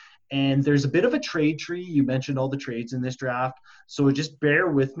teammate. And there's a bit of a trade tree. You mentioned all the trades in this draft. So just bear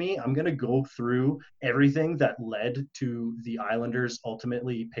with me. I'm going to go through everything that led to the Islanders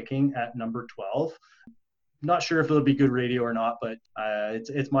ultimately picking at number 12. Not sure if it'll be good radio or not, but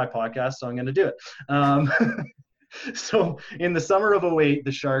it's my podcast, so I'm going to do it. So in the summer of 2008,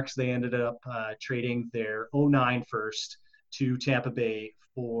 the Sharks, they ended up trading their 2009 first to Tampa Bay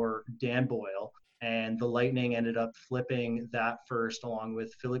for Dan Boyle. And the Lightning ended up flipping that first along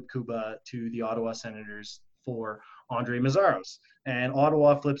with Philippe Kuba to the Ottawa Senators for Andre Mazzaros. And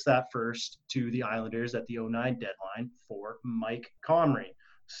Ottawa flips that first to the Islanders at the 2009 deadline for Mike Comrie.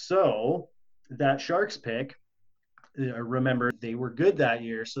 So that Sharks pick remember, they were good that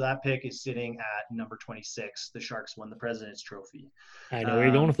year, so that pick is sitting at number 26. The Sharks won the President's Trophy. I know where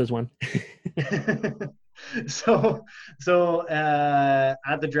you're going with this one. So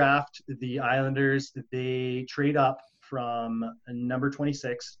at the draft, the Islanders, they trade up from number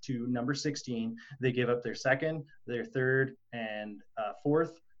 26 to number 16. They give up their second, their third, and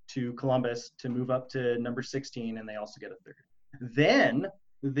fourth to Columbus to move up to number 16, and they also get a third. Then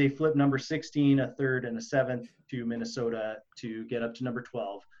they flip number 16, a third, and a seventh to Minnesota to get up to number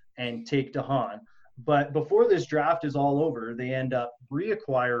 12 and take DeHaan. But before this draft is all over, they end up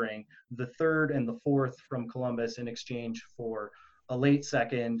reacquiring the third and the fourth from Columbus in exchange for a late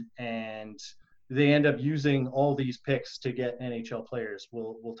second, and they end up using all these picks to get NHL players.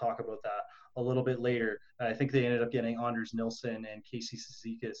 We'll talk about that a little bit later. I think they ended up getting Anders Nilsson and Casey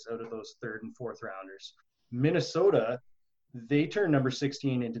Cizikas out of those third and fourth rounders. Minnesota, they turn number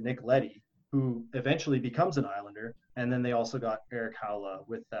 16 into Nick Leddy, who eventually becomes an Islander, and then they also got Eric Haula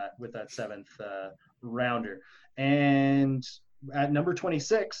with that seventh rounder. And at number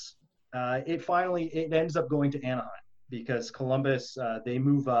 26, it ends up going to Anaheim because Columbus, they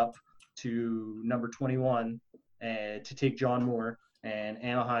move up to number 21 to take John Moore, and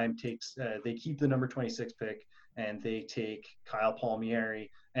Anaheim they keep the number 26 pick, and they take Kyle Palmieri.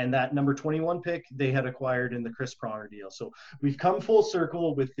 And that number 21 pick they had acquired in the Chris Pronger deal. So we've come full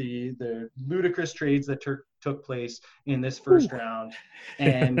circle with the ludicrous trades that took place in this first round.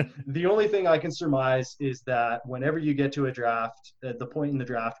 And the only thing I can surmise is that whenever you get to a draft, at the point in the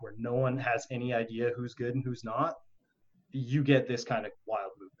draft where no one has any idea who's good and who's not, you get this kind of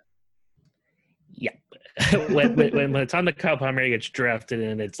wild movement. Yeah. when the time that Kyle Palmieri gets drafted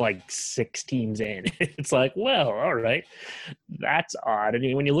and it's like 6 teams in, it's like, well, all right, that's odd. I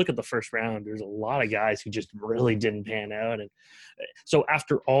mean, when you look at the first round, there's a lot of guys who just really didn't pan out. And so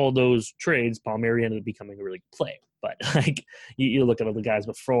after all those trades, Palmieri ended up becoming a really good player. But like you look at all the guys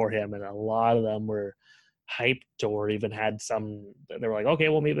before him, and a lot of them were hyped or even had some, they were like, okay,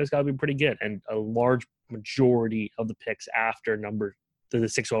 well, maybe this guy will be pretty good. And a large majority of the picks after the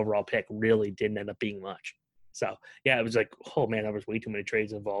 6th overall pick really didn't end up being much. So yeah, it was like, oh man, there was way too many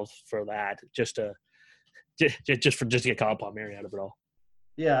trades involved for that, just to get Kyle Palmieri out of it all.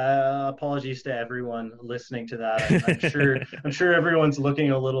 Yeah, apologies to everyone listening to that. I'm sure everyone's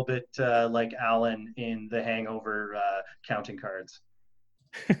looking a little bit like Alan in The Hangover, counting cards.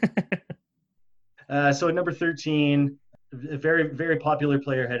 So at number 13, a very, very popular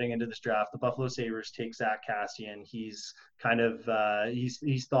player heading into this draft, the Buffalo Sabres take Zach Kassian. He's kind of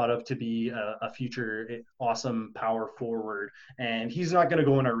he's thought of to be a future awesome power forward, and he's not going to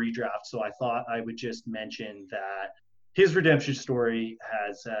go in our redraft. So I thought I would just mention that his redemption story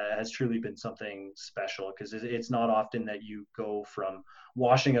has truly been something special, because it's not often that you go from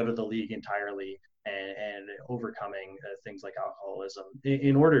washing out of the league entirely and overcoming things like alcoholism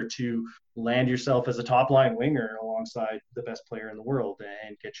in order to land yourself as a top line winger alongside the best player in the world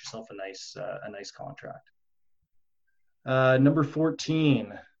and get yourself a nice contract. Number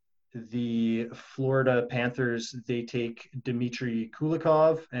 14, the Florida Panthers, they take Dmitry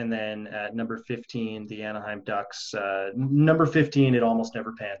Kulikov, and then at number 15, the Anaheim Ducks, number 15, it almost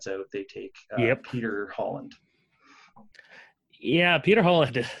never pans out. They take Peter Holland. Yeah, Peter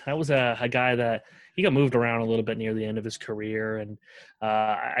Holland, that was a guy that he got moved around a little bit near the end of his career. And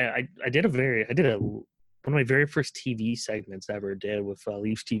I did one of my very first TV segments I ever did with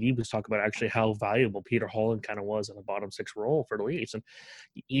Leafs TV was talk about actually how valuable Peter Holland kind of was in a bottom 6 role for the Leafs. And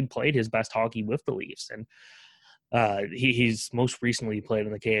he played his best hockey with the Leafs. And he's most recently played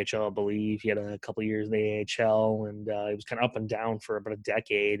in the KHL, I believe. He had a couple of years in the AHL, and he was kind of up and down for about a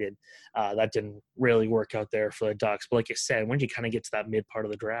decade, and that didn't really work out there for the Ducks. But like you said, when you kind of get to that mid part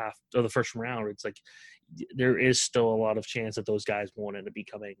of the draft or the first round, it's like there is still a lot of chance that those guys won't end up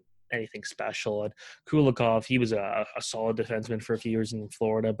becoming anything special. And Kulikov, he was a solid defenseman for a few years in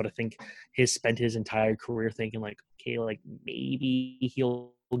Florida, but I think he spent his entire career thinking like, okay, like maybe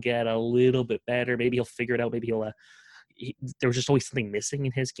he'll get a little bit better, maybe he'll figure it out, maybe there was just always something missing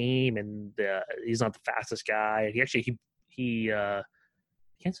in his game, and he's not the fastest guy. He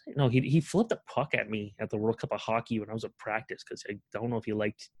flipped a puck at me at the World Cup of Hockey when I was at practice, because I don't know if he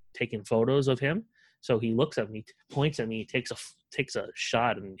liked taking photos of him. So he looks at me, points at me, takes a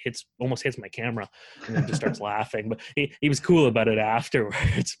shot, and almost hits my camera, and then just starts laughing. But he was cool about it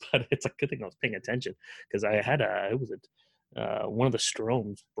afterwards. But it's a good thing I was paying attention, because I had one of the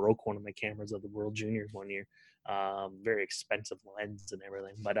Stromes broke one of my cameras at the World Juniors one year. very expensive lens and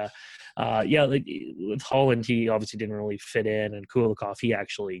everything. But yeah, like with Holland, he obviously didn't really fit in, and Kulikov, he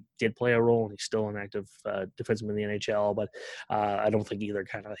actually did play a role, and he's still an active defenseman in the NHL. But I don't think either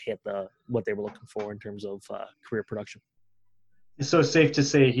kind of hit what they were looking for in terms of career production. So safe to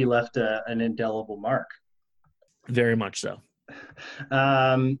say he left an indelible mark. Very much so.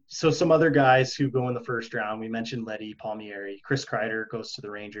 So some other guys who go in the first round, we mentioned Leddy, Palmieri, Chris Kreider goes to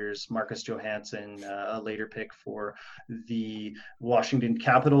the Rangers, Marcus Johansson, a later pick for the Washington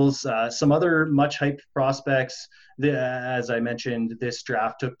Capitals. Some other much hyped prospects. As I mentioned, this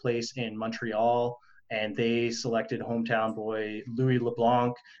draft took place in Montreal, and they selected hometown boy Louis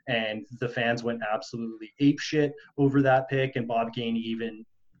LeBlanc, and the fans went absolutely apeshit over that pick, and Bob Gainey even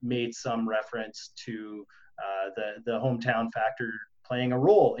made some reference to the hometown factor playing a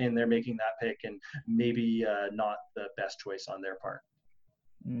role in their making that pick, and maybe not the best choice on their part.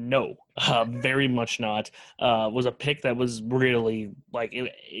 No, very much not. Was a pick that was really like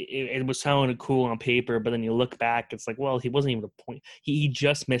it was sounding cool on paper, but then you look back, it's like, well, he wasn't even a point. He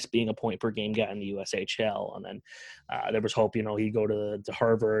just missed being a point per game guy in the USHL, and then there was hope, he'd go to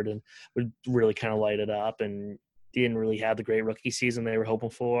Harvard and would really kind of light it up, and didn't really have the great rookie season they were hoping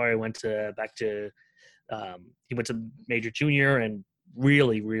for. He went to major junior and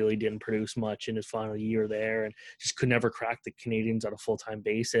really didn't produce much in his final year there, and just could never crack the Canadians on a full-time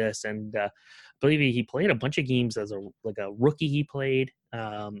basis. And I believe he played a bunch of games as a rookie. He played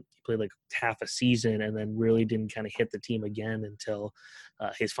like half a season, and then really didn't kind of hit the team again until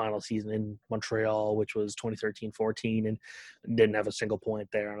his final season in Montreal, which was 2013-14, and didn't have a single point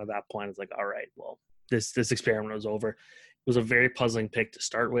there. And at that point, it's like, all right, well, this experiment was over. It was a very puzzling pick to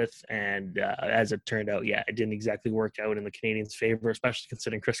start with, and as it turned out, yeah, it didn't exactly work out in the Canadians' favor, especially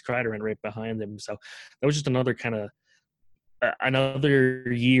considering Chris Kreider went right behind them. So that was just another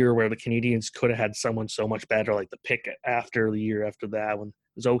year where the Canadians could have had someone so much better, like the pick after the year after that, when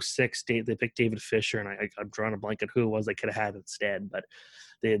it was 06, they picked David Fisher, and I'm drawing a blank at who it was they could have had instead. But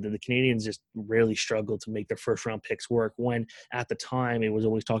the Canadians just really struggled to make their first-round picks work, when at the time it was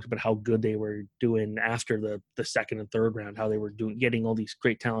always talked about how good they were doing after the second and third round, how they were getting all these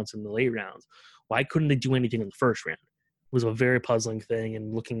great talents in the late rounds. Why couldn't they do anything in the first round? It was a very puzzling thing,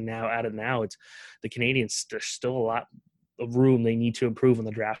 and looking at it now, it's the Canadians, there's still a lot of room they need to improve on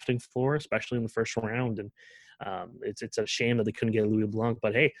the drafting floor, especially in the first round. And it's a shame that they couldn't get Louis Blanc,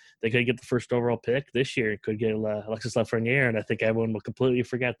 but hey, they could get the first overall pick this year. Could get Alexis Lafreniere, and I think everyone will completely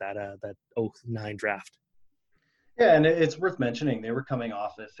forget that 09 draft. Yeah, and it's worth mentioning they were coming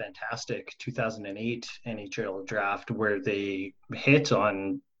off a fantastic 2008 NHL draft where they hit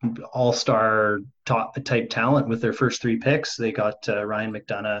on all-star top type talent with their first three picks. They got Ryan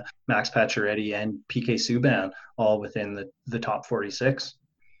McDonough, Max Pacioretty, and PK Subban all within the top 46.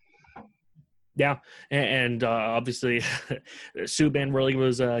 Yeah, and obviously Subban really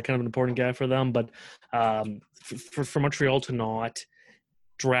was kind of an important guy for them, but for Montreal to not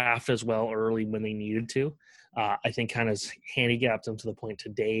draft as well early when they needed to, I think kind of handicapped them to the point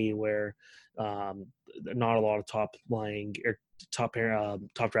today where not a lot of top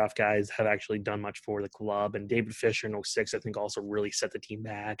draft guys have actually done much for the club. And David Fisher in 06, I think, also really set the team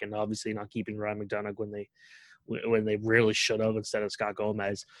back, and obviously not keeping Ryan McDonough when they really should have instead of Scott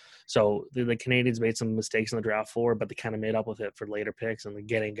Gomez. So the Canadians made some mistakes in the draft floor, but they kind of made up with it for later picks, and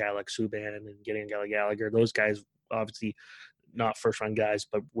getting a guy like Subban and getting a guy like Gallagher. Those guys obviously not first-round guys,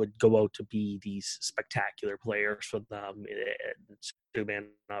 but would go out to be these spectacular players for them. Subban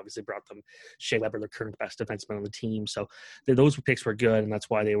obviously brought them Shea Weber, their current best defenseman on the team. So those picks were good, and that's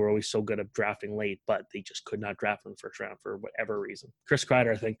why they were always so good at drafting late, but they just could not draft in the first round for whatever reason. Chris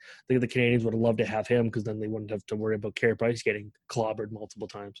Kreider, I think the Canadians would have loved to have him, because then they wouldn't have to worry about Carey Price getting clobbered multiple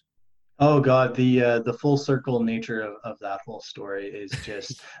times. Oh God, the full circle nature of that whole story is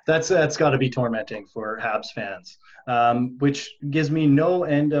just that's got to be tormenting for Habs fans, which gives me no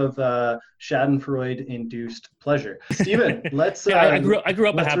end of Schadenfreude-induced pleasure. Steven, let's. I grew up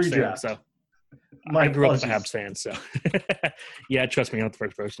a Habs redraft. fan, so I grew up a Habs fan, so yeah, trust me, I'm not the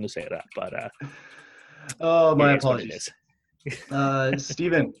first person to say that, but my apologies.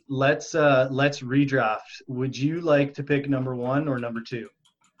 Steven, let's redraft. Would you like to pick number 1 or number 2?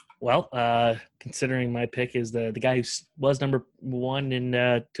 Well, considering my pick is the guy who was number 1 in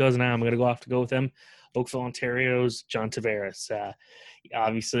 2009, I'm going to go with him. Oakville, Ontario's John Tavares.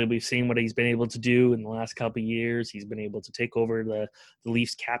 Obviously, we've seen what he's been able to do in the last couple of years. He's been able to take over the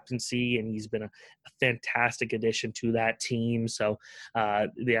Leafs captaincy, and he's been a fantastic addition to that team. So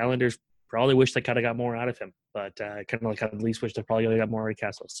the Islanders probably wish they could have got more out of him, but kind of like how the Leafs wish they probably got more out of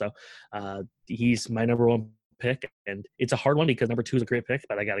Castle. So he's my number 1 pick, and it's a hard one because number 2 is a great pick,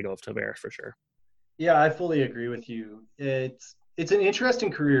 but I got to go with Tavares for sure. Yeah, I fully agree with you. It's an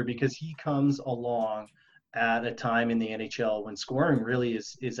interesting career because he comes along at a time in the NHL when scoring really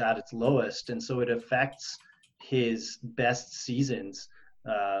is at its lowest, and so it affects his best seasons.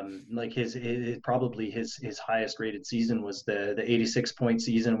 Like his probably his highest rated season was the 86 point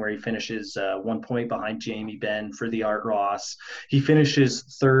season where he finishes 1 point behind Jamie Benn for the Art Ross. He finishes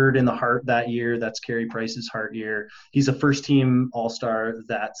third in the Hart that year. That's Carey Price's Hart year. He's a first team All Star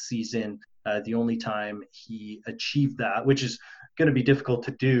that season. The only time he achieved that, which is going to be difficult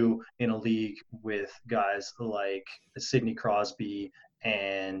to do in a league with guys like Sidney Crosby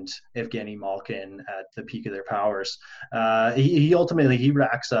and Evgeny Malkin at the peak of their powers. He ultimately he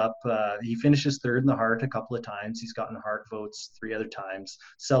racks up. He finishes third in the Hart a couple of times. He's gotten Hart votes 3 other times.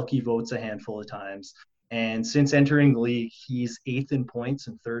 Selke votes a handful of times. And since entering the league, he's 8th in points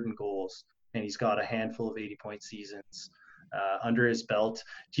and 3rd in goals. And he's got a handful of 80-point seasons under his belt.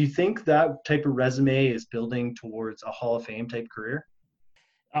 Do you think that type of resume is building towards a Hall of Fame type career?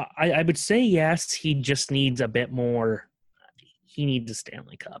 I would say yes. He just needs a bit more. He needs a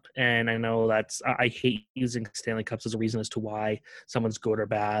Stanley Cup. And I know I hate using Stanley Cups as a reason as to why someone's good or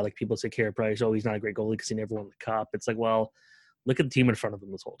bad. Like people say Carey Price, oh, he's not a great goalie because he never won the cup. It's like, well, look at the team in front of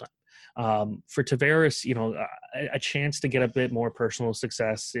him this whole time. For Tavares, a chance to get a bit more personal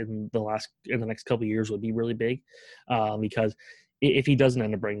success in the next couple of years would be really big, because if he doesn't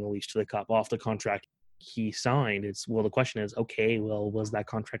end up bringing the Leafs to the cup off the contract he signed, the question is, okay, well, was that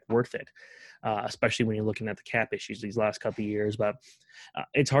contract worth it? Especially when you're looking at the cap issues these last couple of years. But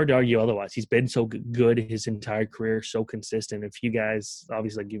it's hard to argue otherwise. He's been so good his entire career, so consistent. If you guys,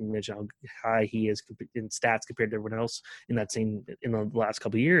 obviously, like you mentioned how high he is in stats compared to everyone else in the last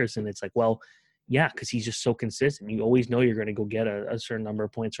couple of years, and it's like, well, yeah, because he's just so consistent. You always know you're going to go get a certain number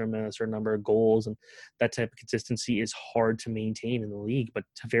of points from him, a certain number of goals, and that type of consistency is hard to maintain in the league. But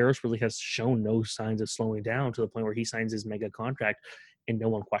Tavares really has shown no signs of slowing down to the point where he signs his mega contract and no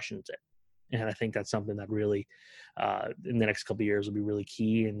one questions it. And I think that's something that really, in the next couple of years, will be really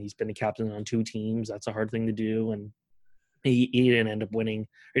key. And he's been a captain on 2 teams. That's a hard thing to do. And he didn't end up winning.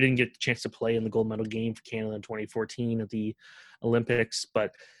 He didn't get the chance to play in the gold medal game for Canada in 2014 at the Olympics,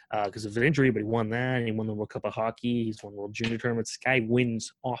 but because of an injury, but he won that, and he won the World Cup of Hockey. He's won World Junior tournaments. This guy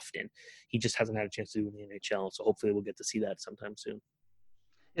wins often. He just hasn't had a chance to do it in the NHL, so hopefully we'll get to see that sometime soon.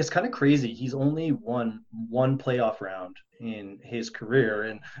 It's kind of crazy. He's only won one playoff round in his career,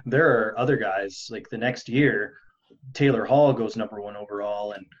 and there are other guys like the next year, Taylor Hall goes number 1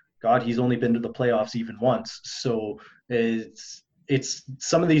 overall, and God, he's only been to the playoffs even once. So it's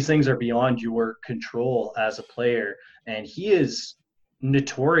some of these things are beyond your control as a player, and he is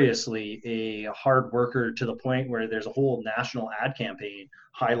notoriously a hard worker to the point where there's a whole national ad campaign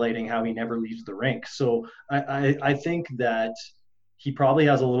highlighting how he never leaves the rink. So I think that he probably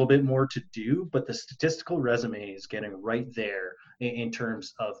has a little bit more to do, but the statistical resume is getting right there in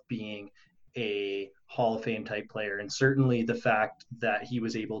terms of being a Hall of Fame type player. And certainly the fact that he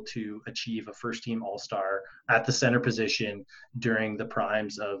was able to achieve a first team All-Star at the center position during the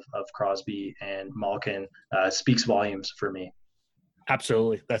primes of Crosby and Malkin speaks volumes for me.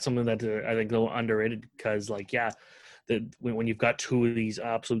 Absolutely. That's something that I think is underrated because, when you've got 2 of these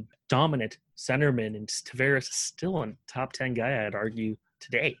absolute dominant centermen, and Tavares is still a top 10 guy, I'd argue,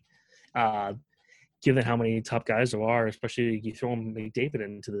 today, given how many top guys there are, especially you throw McDavid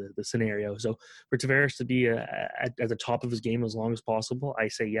into the scenario. So for Tavares to be at the top of his game as long as possible, I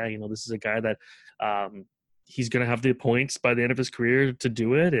say, yeah, this is a guy that he's going to have the points by the end of his career to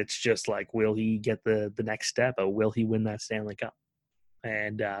do it. It's just like, will he get the next step? Or will he win that Stanley Cup?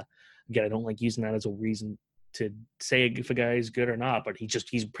 And again, I don't like using that as a reason to say if a guy is good or not, but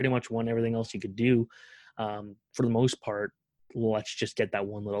he's pretty much won everything else he could do. For the most part, let's just get that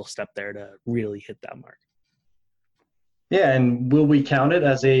one little step there to really hit that mark. Yeah, and will we count it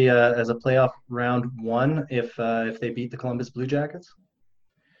as a playoff round 1 if they beat the Columbus Blue Jackets?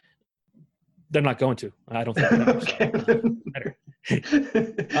 They're not going to. I don't think so.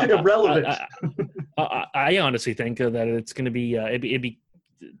 Irrelevant. I honestly think that it's going to be it'd be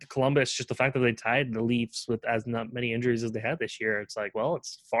Columbus. Just the fact that they tied the Leafs with as not many injuries as they had this year. It's like, well,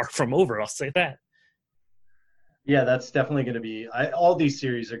 it's far from over. I'll say that. Yeah, that's definitely going to be. All these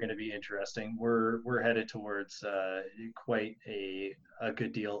series are going to be interesting. We're headed towards quite a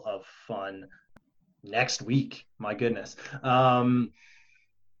good deal of fun next week. My goodness.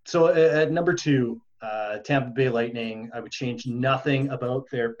 So at number 2, Tampa Bay Lightning, I would change nothing about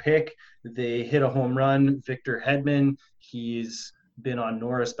their pick. They hit a home run. Victor Hedman, he's been on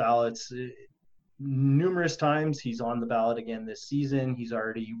Norris ballots numerous times. He's on the ballot again this season. He's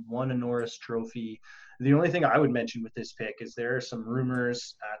already won a Norris Trophy. The only thing I would mention with this pick is there are some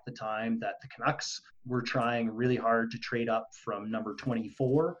rumors at the time that the Canucks were trying really hard to trade up from number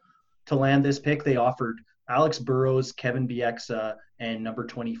 24 to land this pick. They offered Alex Burrows, Kevin Bieksa, and number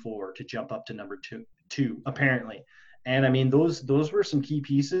 24 to jump up to number two apparently. And I mean, those were some key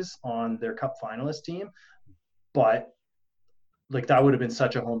pieces on their Cup finalist team, but like that would have been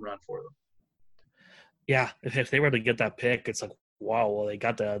such a home run for them. Yeah, if they were to get that pick, it's like, wow, well, they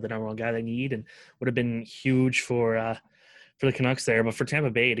got the number one guy they need, and would have been huge for the Canucks there. But for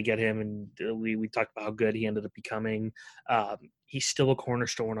Tampa Bay to get him, and we talked about how good he ended up becoming, he's still a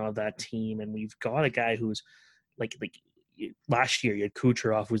cornerstone of that team, and we've got a guy who's like last year you had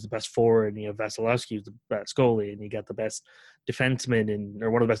Kucherov, who's the best forward, and you have Vasilevsky, who's the best goalie, and you got the best defenseman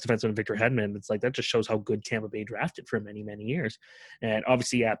or one of the best defensemen, Victor Hedman. It's like that just shows how good Tampa Bay drafted for many, many years. And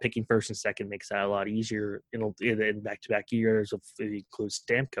obviously, yeah, picking first and second makes that a lot easier in back-to-back years if it includes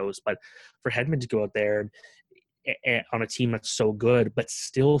Stamkos. But for Hedman to go out there and on a team that's so good, but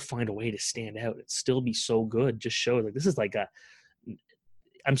still find a way to stand out and still be so good, just shows like this is like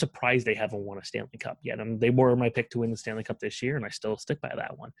I'm surprised they haven't won a Stanley Cup yet. They were my pick to win the Stanley Cup this year, and I still stick by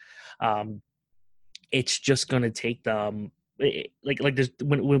that one. It's just going to take them like there's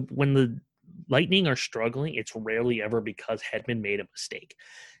when the Lightning are struggling, it's rarely ever because Hedman made a mistake.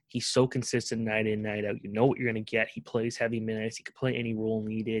 He's so consistent night in, night out. You know what you're going to get. He plays heavy minutes. He could play any role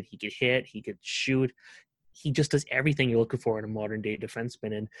needed. He could hit. He could shoot. He just does everything you're looking for in a modern day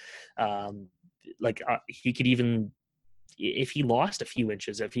defenseman. And he could even, if he lost a few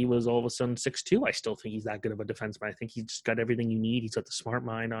inches, if he was all of a sudden 6'2", I still think he's that good of a defenseman. I think he's just got everything you need. He's got the smart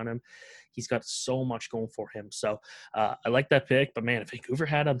mind on him. He's got so much going for him. So I like that pick. But, man, if Vancouver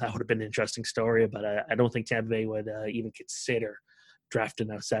had him, that would have been an interesting story. But I don't think Tampa Bay would even consider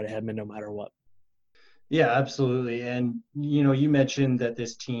drafting outside of Hedman no matter what. Yeah, absolutely. And, you know, you mentioned that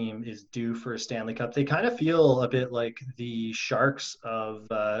this team is due for a Stanley Cup. They kind of feel a bit like the Sharks of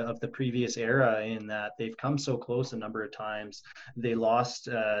the previous era in that they've come so close a number of times. They lost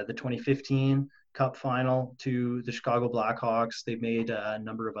the 2015 Cup final to the Chicago Blackhawks. They made a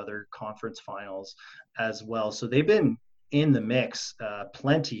number of other conference finals as well. So they've been in the mix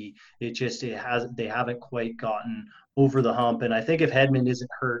plenty. They haven't quite gotten over the hump. And I think if Hedman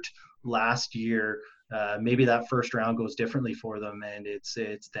isn't hurt last year, maybe that first round goes differently for them, and it's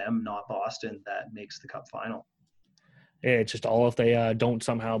them, not Boston, that makes the Cup final. Yeah, it's just all if they don't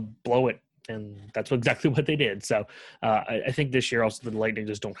somehow blow it, and that's exactly what they did. So I think this year also the Lightning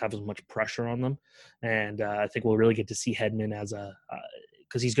just don't have as much pressure on them, and I think we'll really get to see Hedman as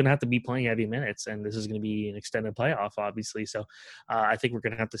because he's going to have to be playing heavy minutes, and this is going to be an extended playoff, obviously. So I think we're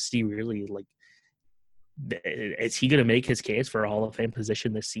going to have to see really, like, is he going to make his case for a Hall of Fame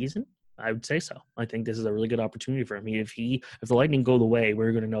position this season? I would say so. I think this is a really good opportunity for him. If the Lightning go the way,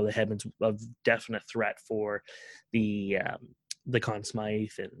 we're going to know that Hedman's a definite threat for the Conn Smythe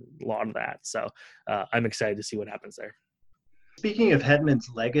and a lot of that. So I'm excited to see what happens there. Speaking of Hedman's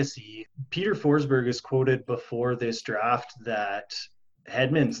legacy, Peter Forsberg is quoted before this draft that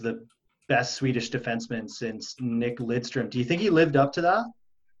Hedman's the best Swedish defenseman since Nick Lidstrom. Do you think he lived up to that?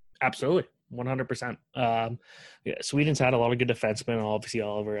 Absolutely. 100%. Sweden's had a lot of good defensemen. Obviously,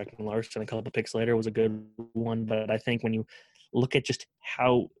 Oliver Ekman-Larsson a couple of picks later was a good one. But I think when you look at just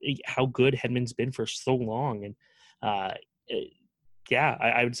how good Hedman's been for so long, and I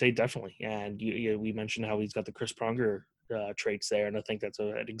would say definitely. And we mentioned how he's got the Chris Pronger traits there, and I think that's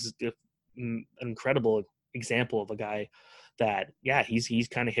an incredible example of a guy that he's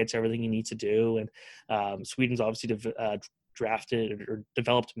kind of hits everything he needs to do. And Sweden's obviously drafted or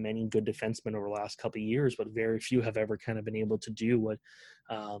developed many good defensemen over the last couple of years, but very few have ever kind of been able to do what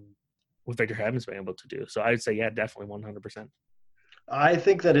Victor Hedman's been able to do. So I would say, definitely 100%. I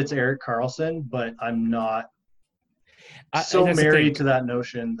think that it's Erik Karlsson, but I'm not so married to that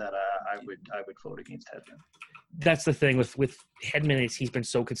notion that I would vote against Hedman. That's the thing with Hedman is he's been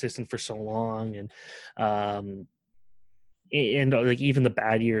so consistent for so long, and like even the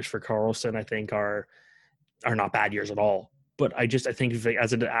bad years for Karlsson, I think are not bad years at all. But I think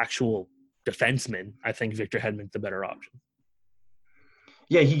as an actual defenseman, I think Victor Hedman's the better option.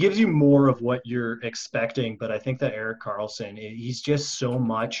 Yeah, he gives you more of what you're expecting, but I think that Erik Karlsson, he's just so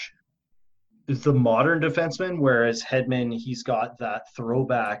much the modern defenseman, whereas Hedman, he's got that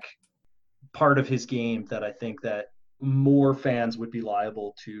throwback part of his game that I think that more fans would be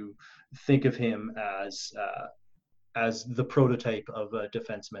liable to think of him as the prototype of a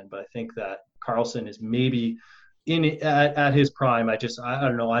defenseman. But I think that Karlsson is maybe at his prime. I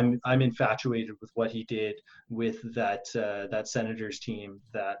don't know. I'm infatuated with what he did with that Senators team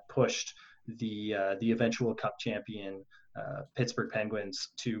that pushed the eventual Cup champion Pittsburgh Penguins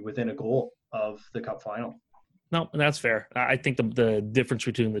to within a goal of the Cup final. No, that's fair. I think the difference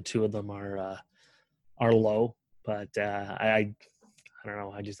between the two of them are low, but I don't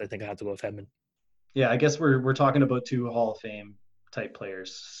know. I think I have to go with Hedman. Yeah, I guess we're talking about two Hall of Fame type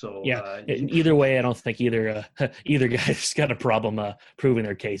players. So yeah, either way, I don't think either guy's got a problem proving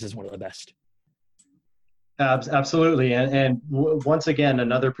their case as one of the best. Absolutely, and once again,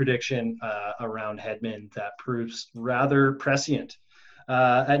 another prediction around Hedman that proves rather prescient.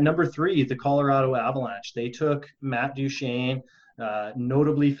 At number 3, the Colorado Avalanche. They took Matt Duchene,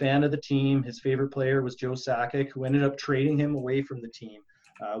 notably fan of the team. His favorite player was Joe Sakic, who ended up trading him away from the team.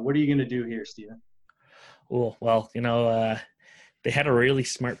 What are you going to do here, Steven? Oh, well, they had a really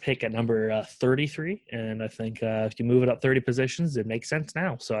smart pick at number 33, and I think if you move it up 30 positions, it makes sense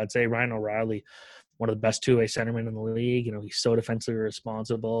now. So I'd say Ryan O'Reilly, one of the best two-way centermen in the league. He's so defensively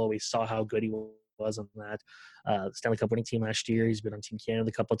responsible. We saw how good he was on that Stanley Cup winning team last year. He's been on Team Canada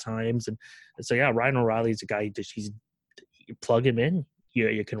a couple of times. And so, yeah, Ryan O'Reilly's a guy, you plug him in.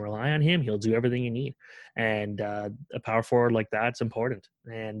 You can rely on him. He'll do everything you need. And a power forward like that's important.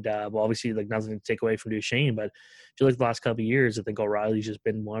 And obviously, nothing to take away from Duchene, but if you look at the last couple of years, I think O'Reilly's just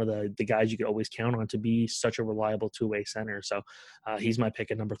been one of the guys you could always count on to be such a reliable two-way center. So he's my pick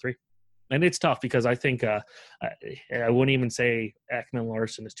at number 3. And it's tough because I think I wouldn't even say Ekman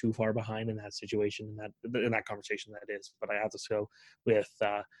Larson is too far behind in that situation, in that conversation that is. But I have to go with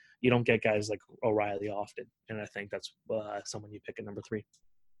you don't get guys like O'Reilly often. And I think that's someone you pick at number 3.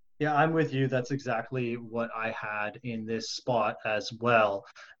 Yeah, I'm with you. That's exactly what I had in this spot as well.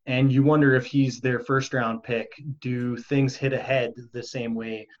 And you wonder if he's their first round pick, do things hit ahead the same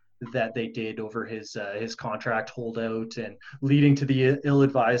way that they did over his contract holdout and leading to the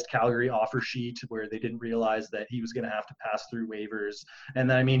ill-advised Calgary offer sheet where they didn't realize that he was going to have to pass through waivers. And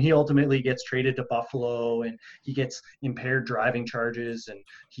then, he ultimately gets traded to Buffalo and he gets impaired driving charges and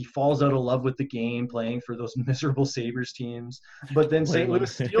he falls out of love with the game playing for those miserable Sabres teams. But then St.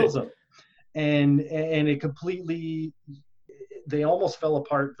 Louis steals him. And it completely, they almost fell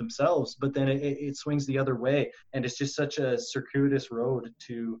apart themselves, but then it swings the other way. And it's just such a circuitous road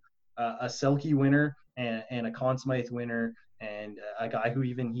to a Selke winner and a Conn Smythe winner and a guy who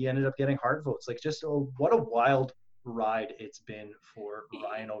he ended up getting Hart votes. What a wild ride it's been for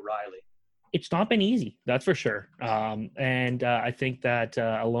Ryan O'Reilly. It's not been easy, that's for sure. And I think that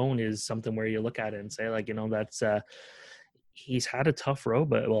alone is something where you look at it and say, that's he's had a tough road,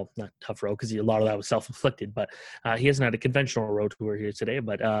 but not tough road because a lot of that was self-inflicted, but he hasn't had a conventional road to where here today.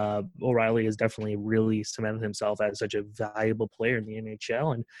 But O'Reilly has definitely really cemented himself as such a valuable player in the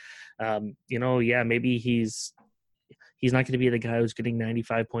NHL. And, maybe he's not going to be the guy who's getting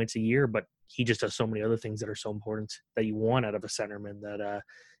 95 points a year, but he just does so many other things that are so important that you want out of a centerman that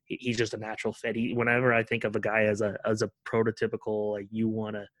he's just a natural fit. Whenever I think of a guy as a prototypical, you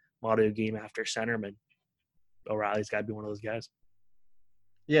want to model your game after centerman, O'Reilly's got to be one of those guys.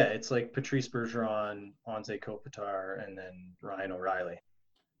 Yeah, it's like Patrice Bergeron, Anze Kopitar, and then Ryan O'Reilly.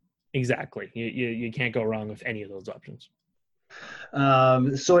 Exactly. You can't go wrong with any of those options.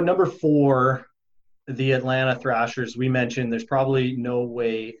 So at number 4, the Atlanta Thrashers, we mentioned there's probably no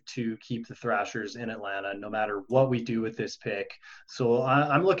way to keep the Thrashers in Atlanta no matter what we do with this pick. So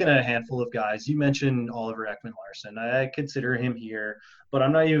I'm looking at a handful of guys. You mentioned Oliver Ekman-Larsson. I consider him here, but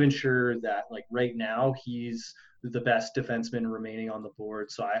I'm not even sure that right now he's the best defenseman remaining on the board.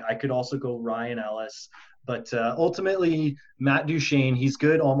 So I could also go Ryan Ellis, but ultimately Matt Duchene, he's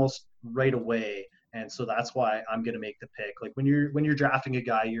good almost right away. And so that's why I'm going to make the pick. When you're drafting a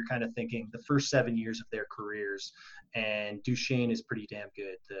guy, you're kind of thinking the first 7 years of their careers, and Duchene is pretty damn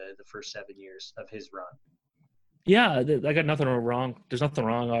good the first 7 years of his run. Yeah, I got nothing wrong. There's nothing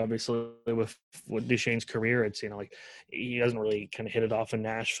wrong, obviously, with Duchene's career. It's he doesn't really kind of hit it off in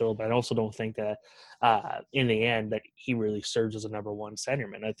Nashville, but I also don't think that in the end that he really serves as a number 1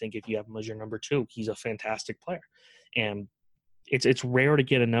 centerman. I think if you have him as your number 2, he's a fantastic player, and it's rare to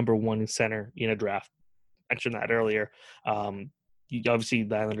get a number 1 center in a draft. I mentioned that earlier. Obviously,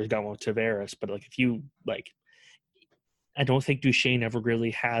 the Islanders got one with Tavares, but I don't think Duchene ever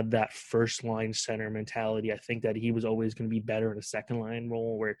really had that first line center mentality. I think that he was always going to be better in a second line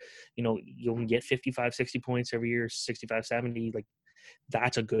role where, you'll get 55, 60 points every year, 65, 70.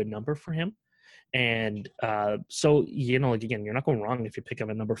 That's a good number for him. And so, again, you're not going wrong if you pick up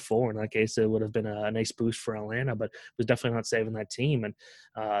a number 4. In that case, it would have been a nice boost for Atlanta, but it was definitely not saving that team. And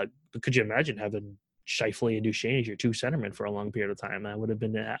but could you imagine having Scheifele and Duchene as your 2 centermen for a long period of time? That would have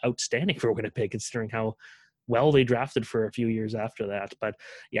been outstanding for Winnipeg, considering how well they drafted for a few years after that. But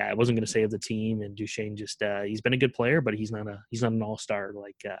yeah, I wasn't going to save the team. And Duchesne just he's been a good player, but he's not an all-star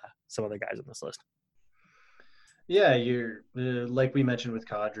like some other guys on this list. Yeah, you're like we mentioned with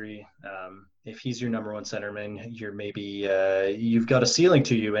Kadri. If he's your number one centerman, you're maybe you've got a ceiling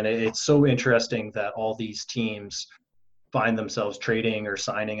to you, and it's so interesting that all these teams find themselves trading or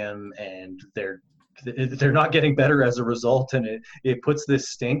signing him, and they're not getting better as a result, and it puts this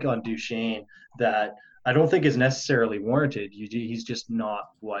stink on Duchesne that I don't think is necessarily warranted. He's just not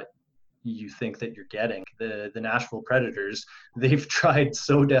what you think that you're getting. The Nashville Predators, they've tried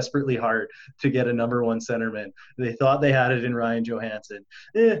so desperately hard to get a number one centerman. They thought they had it in Ryan Johansson.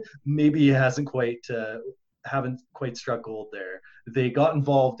 Maybe he hasn't haven't quite struck gold there. They got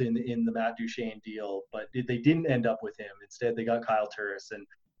involved in the Matt Duchesne deal, but they didn't end up with him. Instead, they got Kyle Turris, and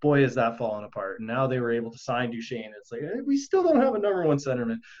boy, is that fallen apart. And now they were able to sign Duchesne. It's like, we still don't have a number one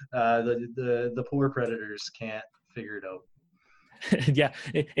centerman. The poor Predators can't figure it out. Yeah,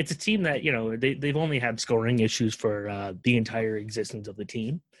 it's a team that, they've only had scoring issues for the entire existence of the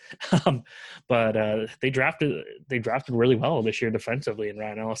team. But they drafted really well this year defensively in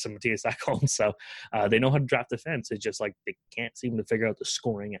Ryan Ellis and Matthias Ekholm. So they know how to draft defense. It's just like they can't seem to figure out the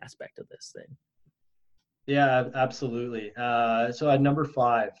scoring aspect of this thing. Yeah, absolutely. So at number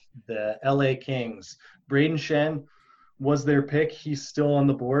 5, the LA Kings, Braden Shen was their pick. He's still on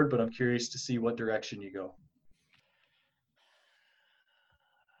the board, but I'm curious to see what direction you go.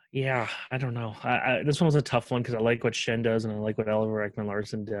 Yeah, I don't know. This one was a tough one because I like what Shen does and I like what Oliver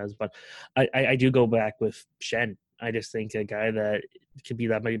Ekman-Larsson does, but I do go back with Shen. I just think a guy that can be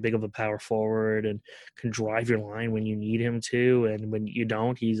that big of a power forward and can drive your line when you need him to, and when you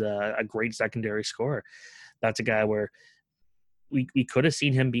don't, he's a great secondary scorer. That's a guy where we could have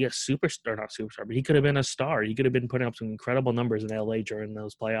seen him be a superstar, not superstar, but he could have been a star. He could have been putting up some incredible numbers in LA during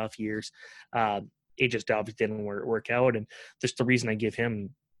those playoff years. It just obviously didn't work out, and just the reason I give him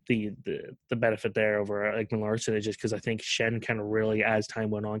the benefit there over Ekman-Larsson is just because I think Shen kind of really, as time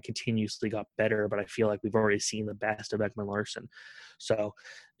went on, continuously got better, but I feel like we've already seen the best of Ekman-Larsson. So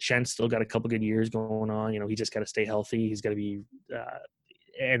Shen's still got a couple good years going on. He just got to stay healthy. He's got to be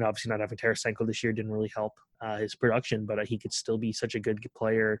and obviously not having Tarasenko this year didn't really help his production, but he could still be such a good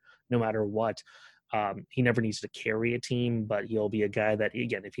player no matter what. He never needs to carry a team, but he'll be a guy that,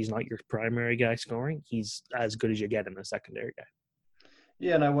 again, if he's not your primary guy scoring, he's as good as you get in a secondary guy.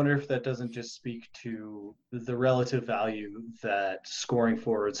 Yeah, and I wonder if that doesn't just speak to the relative value that scoring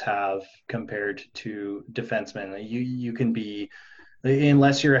forwards have compared to defensemen. You can be,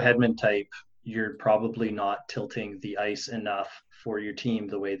 unless you're a Hedman type, you're probably not tilting the ice enough for your team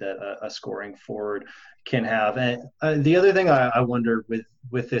the way that a scoring forward can have. And the other thing I wonder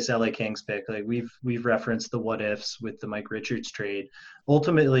with this LA Kings pick, like we've referenced the what ifs with the Mike Richards trade.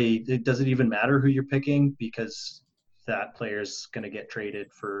 Ultimately, does it even matter who you're picking, because that player's going to get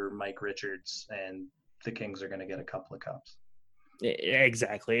traded for Mike Richards and the Kings are going to get a couple of cups.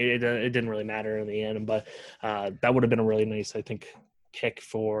 Exactly. It didn't really matter in the end, but that would have been a really nice, I think, kick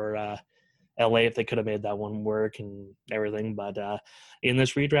for LA if they could have made that one work and everything. But in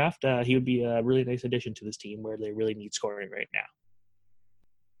this redraft, he would be a really nice addition to this team where they really need scoring right now.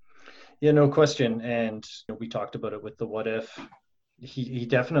 Yeah, no question. And we talked about it with the what if. He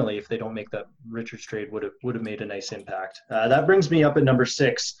definitely, if they don't make that Richards trade, would have made a nice impact. That brings me up at number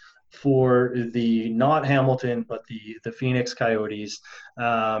 6 for the not Hamilton but the Phoenix Coyotes.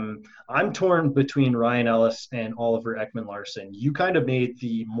 I'm torn between Ryan Ellis and Oliver Ekman-Larsson. You kind of made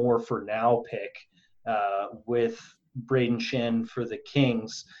the more for now pick with Braden Shen for the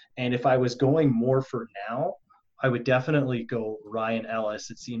Kings, and if I was going more for now, I would definitely go Ryan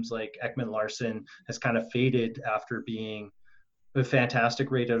Ellis. It seems like Ekman-Larsson has kind of faded after being a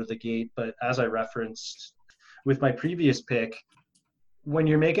fantastic rate out of the gate. But as I referenced with my previous pick, when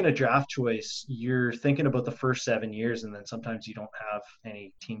you're making a draft choice, you're thinking about the first 7 years, and then sometimes you don't have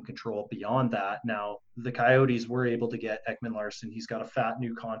any team control beyond that. Now, the Coyotes were able to get Ekman-Larsson. He's got a fat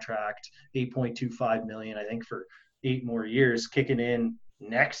new contract, $8.25 million, I think, for 8 more years, kicking in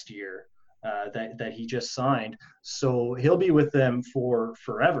next year that he just signed. So he'll be with them for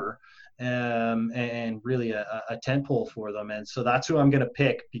forever. And really a tentpole for them. And so that's who I'm going to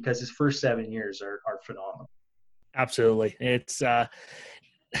pick because his first 7 years are phenomenal. Absolutely. It's the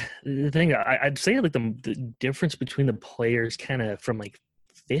thing I'd say, like the difference between the players kind of from like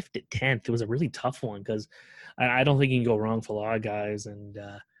 5th to 10th, it was a really tough one because I don't think you can go wrong for a lot of guys. And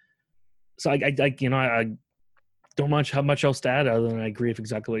so I don't have much else to add other than I agree with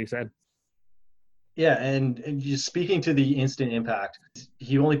exactly what you said. Yeah, and just speaking to the instant impact,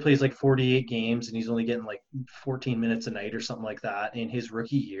 he only plays like 48 games and he's only getting like 14 minutes a night or something like that in his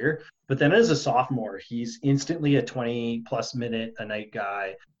rookie year. But then as a sophomore, he's instantly a 20 plus minute a night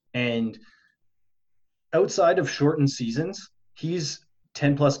guy. And outside of shortened seasons, he's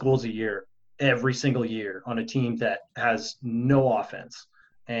 10 plus goals a year every single year on a team that has no offense.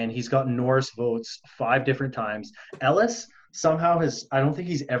 And he's gotten Norris votes 5 different times. Ellis somehow has, I don't think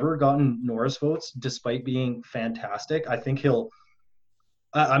he's ever gotten Norris votes despite being fantastic. I think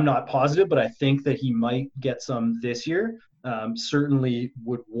I'm not positive, but I think that he might get some this year. Certainly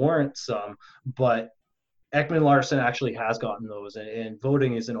would warrant some, but Ekman Larson actually has gotten those, and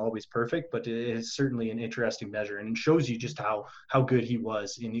voting isn't always perfect, but it is certainly an interesting measure, and it shows you just how good he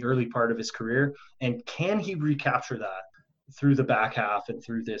was in the early part of his career, and can he recapture that through the back half and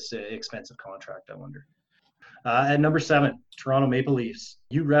through this expensive contract? I wonder. At number 7, Toronto Maple Leafs.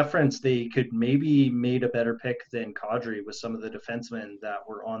 You referenced they could maybe made a better pick than Kadri with some of the defensemen that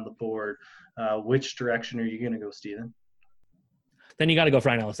were on the board. Which direction are you going to go, Steven? Then you got to go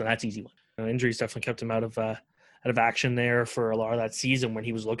Ryan Ellis, and that's easy one. Injuries definitely kept him out of action there for a lot of that season when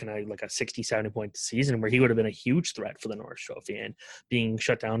he was looking at like a 60, 70 point season where he would have been a huge threat for the Norris Trophy, and being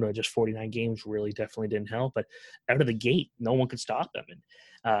shut down to just 49 games really definitely didn't help. But out of the gate, no one could stop him. And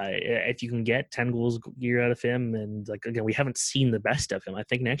if you can get 10 goals a year out of him, and like, again, we haven't seen the best of him. I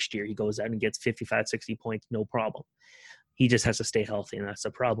think next year he goes out and gets 55, 60 points, no problem. He just has to stay healthy, and that's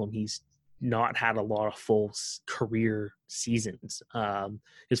the problem. He's not had a lot of full career seasons.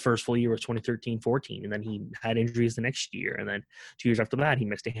 His first full year was 2013-14, and then he had injuries the next year, and then 2 years after that he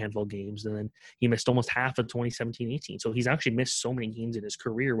missed a handful of games, and then he missed almost half of 2017-18. So he's actually missed so many games in his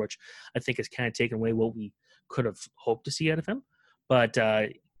career, which I think has kind of taken away what we could have hoped to see out of him. But I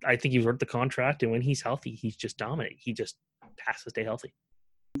think he's worth the contract, and when he's healthy, he's just dominant. He just has to stay healthy.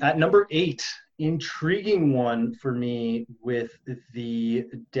 At number 8, intriguing one for me with the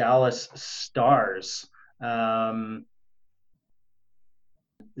Dallas Stars. Not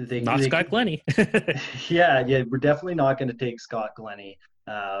Scott Glennie. yeah, we're definitely not going to take Scott Glennie,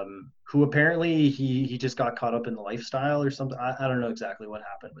 who apparently he just got caught up in the lifestyle or something. I don't know exactly what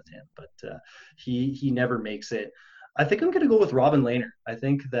happened with him, but he never makes it. I think I'm going to go with Robin Lehner. I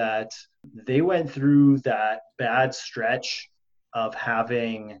think that they went through that bad stretch of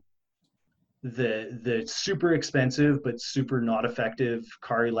having the super expensive but super not effective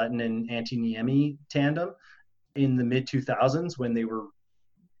Kari Lettinen and Antti Niemi tandem in the mid 2000s when they were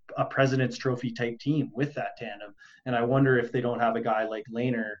a President's Trophy type team with that tandem. And I wonder if they don't have a guy like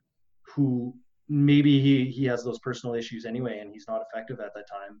Lehner who maybe he has those personal issues anyway and he's not effective at that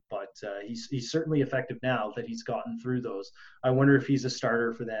time, but he's certainly effective now that he's gotten through those. I wonder if he's a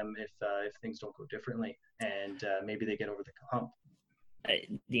starter for them if things don't go differently and maybe they get over the hump.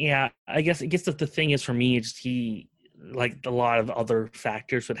 Yeah, I guess that the thing is for me, it's he, like a lot of other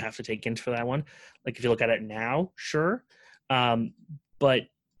factors would have to take into that one. Like if you look at it now, sure. But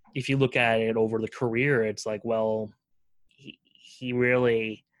if you look at it over the career, it's like, well, he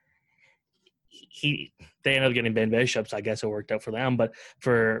really, they ended up getting Ben Bishop, so I guess it worked out for them. But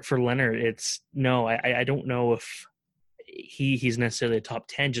for Leonard, it's no, I don't know if he's necessarily a top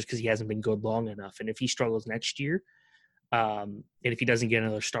 10 just because he hasn't been good long enough. And if he struggles next year, and if he doesn't get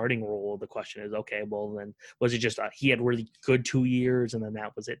another starting role, the question is, okay, well, then was it just he had really good 2 years and then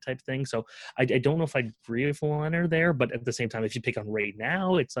that was it type thing? So I don't know if I'd agree with Leonard there, but at the same time, if you pick on right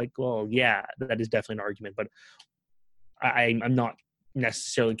now, it's like, well, yeah, that is definitely an argument, but I'm not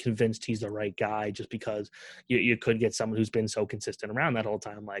necessarily convinced he's the right guy just because you could get someone who's been so consistent around that whole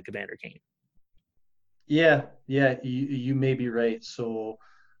time, like Evander Kane. Yeah, you may be right. So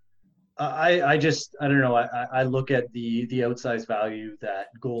I don't know. I look at the outsized value that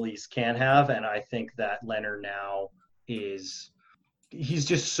goalies can have, and I think that Leonard now he's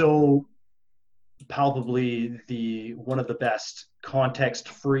just so palpably one of the best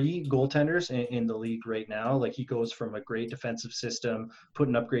context-free goaltenders in the league right now. Like he goes from a great defensive system,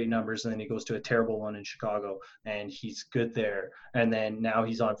 putting up great numbers, and then he goes to a terrible one in Chicago, and he's good there. And then now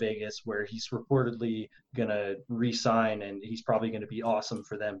he's on Vegas, where he's reportedly gonna re-sign, and he's probably gonna be awesome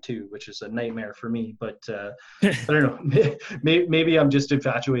for them too, which is a nightmare for me. But I don't know. Maybe I'm just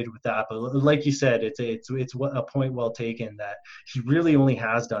infatuated with that. But like you said, it's a point well taken that he really only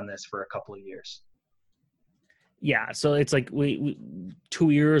has done this for a couple of years. Yeah, so it's like we 2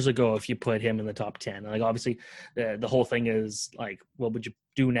 years ago, if you put him in the top 10, like obviously the whole thing is like, what would you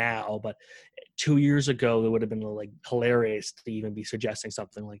do now? But 2 years ago, it would have been like hilarious to even be suggesting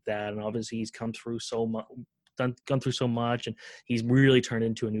something like that. And obviously, he's come through so much, gone through so much, and he's really turned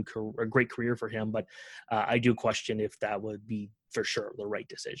into a great career for him. But I do question if that would be for sure the right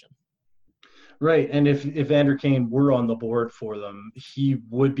decision. Right. And if Evander Kane were on the board for them, he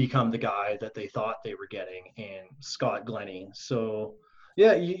would become the guy that they thought they were getting in Scott Glennie. So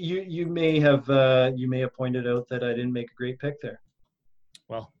yeah, you may have pointed out that I didn't make a great pick there.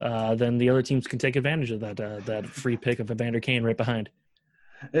 Well, then the other teams can take advantage of that free pick of Evander Kane right behind.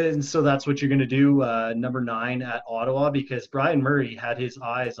 And so that's what you're going to do, number 9 at Ottawa, because Brian Murray had his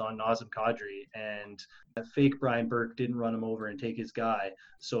eyes on Nazem Kadri, and fake Brian Burke didn't run him over and take his guy.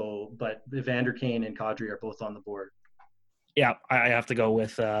 So, but Evander Kane and Kadri are both on the board. Yeah, I have to go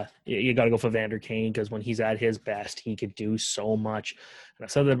with you got to go for Evander Kane, because when he's at his best, he could do so much. And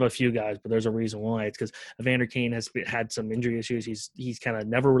I've said that about a few guys, but there's a reason why. It's because Evander Kane has had some injury issues. He's kind of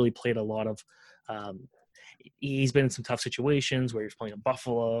never really played a lot of. He's been in some tough situations where he was playing in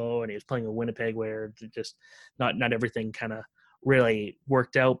Buffalo and he was playing in Winnipeg, where just not everything kind of really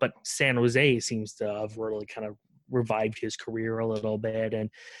worked out. But San Jose seems to have really kind of revived his career a little bit, and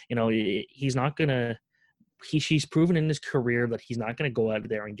he's not gonna. He's proven in his career that he's not going to go out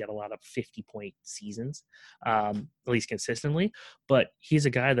there and get a lot of 50-point seasons, at least consistently. But he's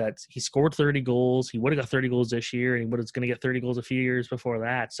a guy he scored 30 goals. He would have got 30 goals this year, and he was going to get 30 goals a few years before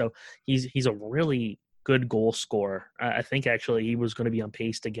that. So he's a really good goal scorer. I think actually he was going to be on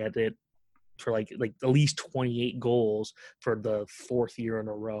pace to get it for like at least 28 goals for the 4th year in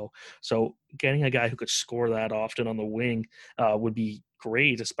a row. So getting a guy who could score that often on the wing would be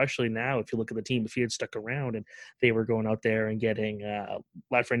great, especially now if you look at the team. If he had stuck around and they were going out there and getting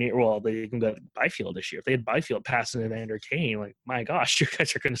Lafreniere, well, they can get Byfield this year. If they had Byfield passing Evander Kane, like, my gosh, you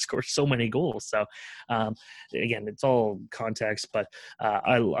guys are going to score so many goals. So again, it's all context, but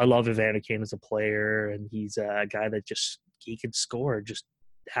I love Evander Kane as a player, and he's a guy that he can score just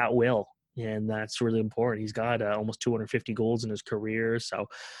at will. And that's really important. He's got almost 250 goals in his career. So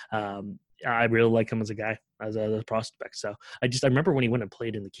I really like him as a guy, as a prospect. So I remember when he went and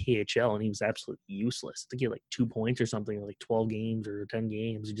played in the KHL and he was absolutely useless. I think he had like 2 points or something, or like 12 games or 10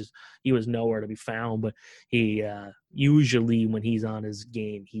 games. He was nowhere to be found, but he usually when he's on his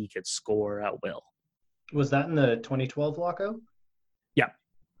game, he could score at will. Was that in the 2012 lockout? Yeah.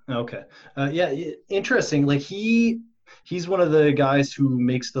 Okay. Yeah. Interesting. Like he's one of the guys who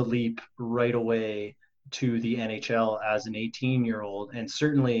makes the leap right away to the NHL as an 18-year-old. And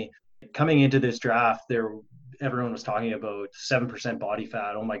certainly coming into this draft, everyone was talking about 7% body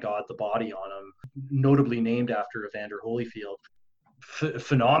fat. Oh my God, the body on him, notably named after Evander Holyfield.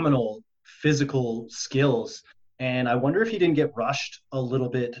 Phenomenal physical skills. And I wonder if he didn't get rushed a little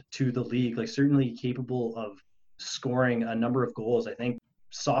bit to the league, like certainly capable of scoring a number of goals. I think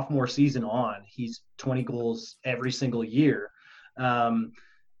sophomore season on, he's 20 goals every single year,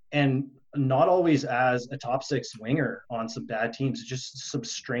 and not always as a top 6 winger on some bad teams. Just some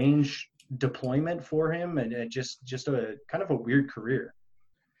strange deployment for him, and just a kind of a weird career.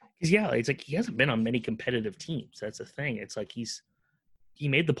 Yeah, it's like he hasn't been on many competitive teams. That's the thing. It's like he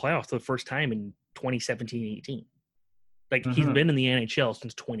made the playoffs for the first time in 2017-18. Like he's been in the NHL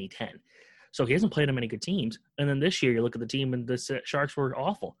since 2010. So he hasn't played on many good teams. And then this year, you look at the team, and the Sharks were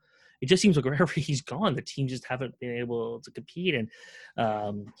awful. It just seems like wherever he's gone, the teams just haven't been able to compete. And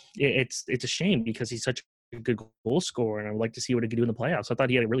it's a shame, because he's such a good goal scorer, and I would like to see what he could do in the playoffs. I thought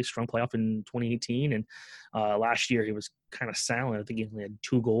he had a really strong playoff in 2018, and last year he was kind of silent. I think he only had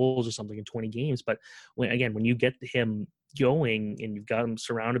 2 goals or something in 20 games. But when you get him going and you've got him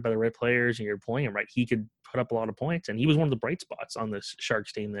surrounded by the right players and you're playing him right, he could put up a lot of points. And he was one of the bright spots on this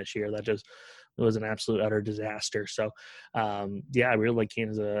Sharks team this year. It was an absolute utter disaster. So I really like Kane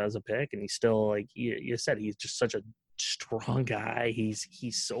as a pick, and he's still, like you said, he's just such a strong guy. He's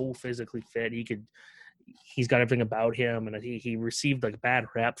so physically fit. He's got everything about him, and he received like a bad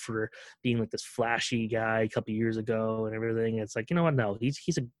rap for being like this flashy guy a couple years ago and everything. It's like, you know what? No,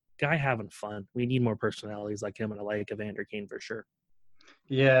 he's a guy having fun. We need more personalities like him, and I like Evander Kane for sure.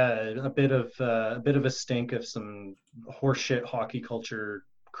 Yeah, a bit of a stink of some horseshit hockey culture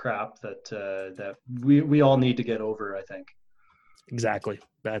crap that we all need to get over, I think. Exactly.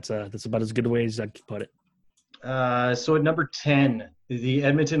 That's about as good a way as I could put it. So at number 10, the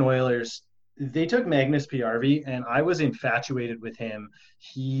Edmonton Oilers, they took Magnus Piarvi, and I was infatuated with him.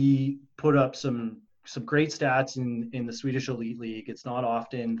 He put up some great stats in the Swedish Elite League. It's not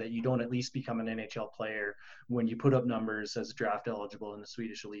often that you don't at least become an NHL player when you put up numbers as draft eligible in the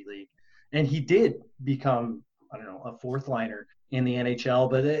Swedish Elite League. And he did become, I don't know, a 4th liner in the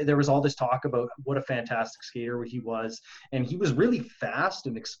NHL, but there was all this talk about what a fantastic skater he was. And he was really fast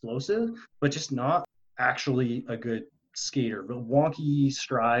and explosive, but just not actually a good skater, but wonky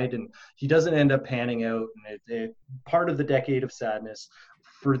stride, and he doesn't end up panning out. And it part of the decade of sadness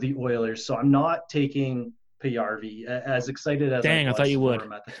for the Oilers. So I'm not taking Pujärvi, as excited as I Dang, I thought was you for would.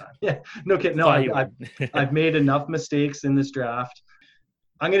 him at the time. Yeah, no kidding. No, Thought you I've would. I've made enough mistakes in this draft.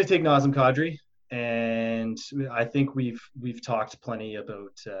 I'm going to take Nazem Kadri, and I think we've talked plenty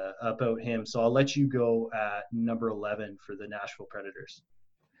about him. So I'll let you go at number 11 for the Nashville Predators.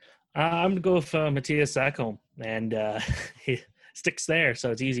 I'm gonna go with Matthias Ekholm, and he sticks there,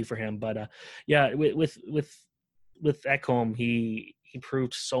 so it's easy for him. But yeah, with Ekholm, he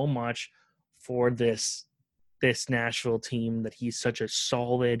proved so much for this Nashville team that he's such a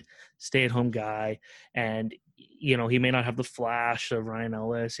solid stay-at-home guy, and he may not have the flash of Ryan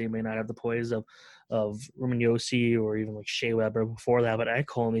Ellis, he may not have the poise of Roman Josi or even like Shea Weber before that, but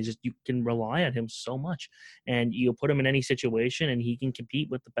Ekholm is just, you can rely on him so much, and you'll put him in any situation and he can compete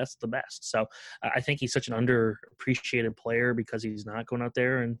with the best of the best. So I think he's such an underappreciated player because he's not going out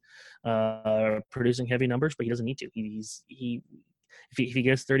there and producing heavy numbers, but he doesn't need to. If he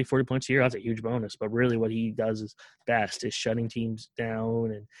gets 30, 40 points a year, that's a huge bonus. But really what he does is best is shutting teams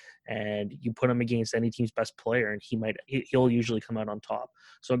down, and you put him against any team's best player and he'll usually come out on top.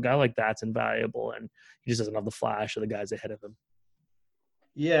 So a guy like that's invaluable, and he just doesn't have the flash of the guys ahead of him.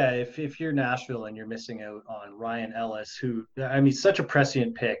 Yeah, if you're Nashville and you're missing out on Ryan Ellis, who, I mean, such a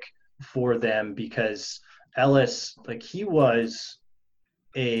prescient pick for them, because Ellis, like, he was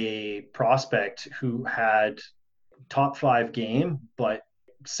a prospect who had top 5 game, but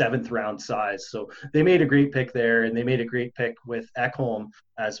 7th round size. So they made a great pick there, and they made a great pick with Ekholm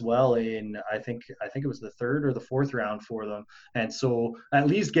as well in I think it was the 3rd or the 4th round for them. And so at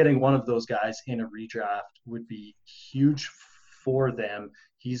least getting one of those guys in a redraft would be huge for them.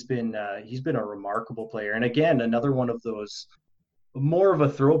 He's been a remarkable player, and again, another one of those more of a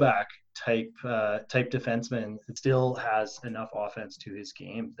throwback type defenseman that still has enough offense to his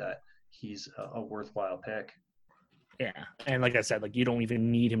game that he's a worthwhile pick. Yeah, and like I said, like, you don't even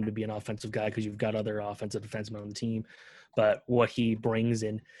need him to be an offensive guy because you've got other offensive defensemen on the team. But what he brings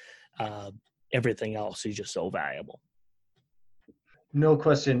in, everything else is just so valuable. No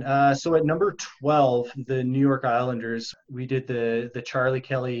question. So at number 12, the New York Islanders, we did the Charlie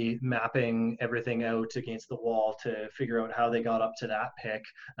Kelly mapping everything out against the wall to figure out how they got up to that pick.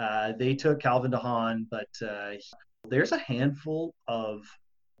 They took Calvin DeHaan, but there's a handful of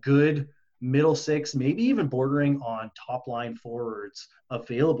good middle six, maybe even bordering on top line forwards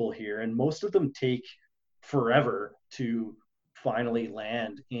available here, and most of them take forever to finally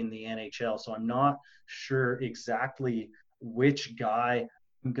land in the NHL. So I'm not sure exactly which guy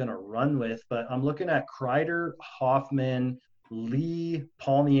I'm going to run with, but I'm looking at Kreider, Hoffman, Lee,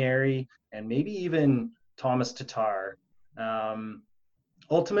 Palmieri, and maybe even Thomas Tatar.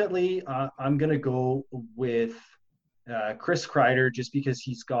 Ultimately, I'm going to go with Chris Kreider, just because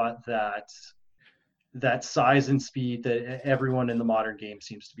he's got that size and speed that everyone in the modern game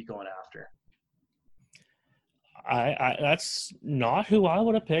seems to be going after. I that's not who I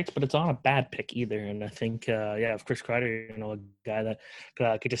would have picked, but it's not a bad pick either. And I think, if Chris Kreider, a guy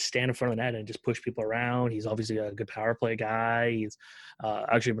that could just stand in front of the net and just push people around. He's obviously a good power play guy. He's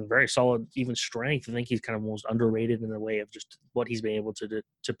actually been very solid, even strength. I think he's kind of most underrated in the way of just what he's been able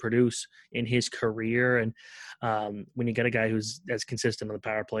to produce in his career. And when you get a guy who's as consistent on the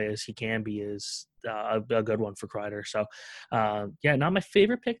power play as he can be, is a good one for Kreider. So, not my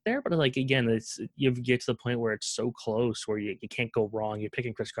favorite pick there, but like, again, you get to the point where it's so close where you can't go wrong. You're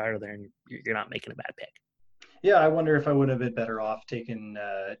picking Chris Kreider there, and you're not making a bad pick. Yeah, I wonder if I would have been better off taking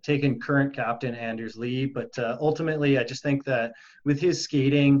current captain Anders Lee, but ultimately, I just think that with his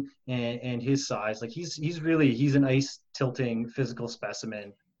skating and his size, like, he's an ice tilting physical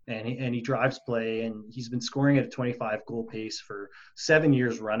specimen. And he drives play, and he's been scoring at a 25 goal pace for 7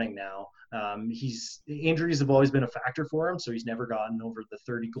 years running now. Injuries have always been a factor for him, so he's never gotten over the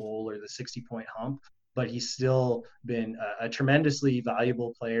 30 goal or the 60 point hump, but he's still been a tremendously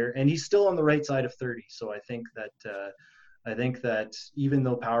valuable player, and he's still on the right side of 30. So I think that even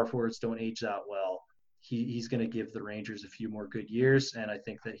though power forwards don't age that well, he's going to give the Rangers a few more good years, and I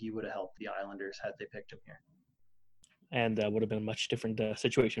think that he would have helped the Islanders had they picked him here. And would have been a much different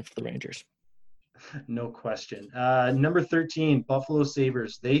situation for the Rangers. No question. Number 13, Buffalo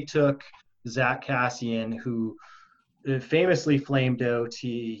Sabres. They took Zach Kassian, who famously flamed out.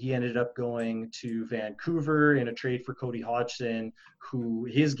 He ended up going to Vancouver in a trade for Cody Hodgson, who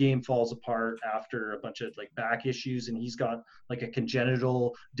his game falls apart after a bunch of like back issues, and he's got like a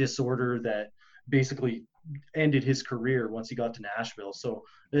congenital disorder that basically ended his career once he got to Nashville. So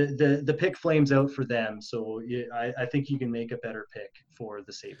the pick flames out for them. So I think you can make a better pick for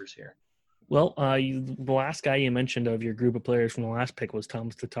the Sabres here. Well, the last guy you mentioned of your group of players from the last pick was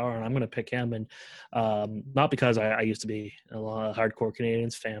Thomas Tatar, and I'm going to pick him. And not because I used to be a hardcore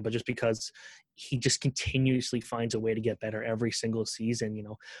Canadiens fan, but just because he just continuously finds a way to get better every single season. You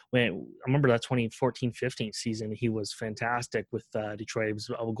know, when I remember that 2014-15 season, he was fantastic with Detroit. He was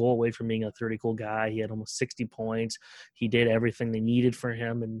a goal away from being a 30-goal guy. He had almost 60 points. He did everything they needed for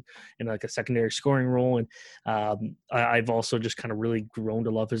him and in like a secondary scoring role. And I've also just kind of really grown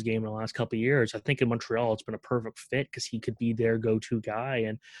to love his game in the last couple of years. I think in Montreal, it's been a perfect fit because he could be their go-to guy.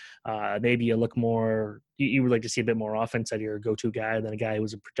 And maybe you look more, you would like to see a bit more offense out of your go-to guy than a guy who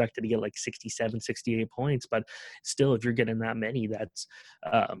was projected to get like 67, 68 points. But still, if you're getting that many, that's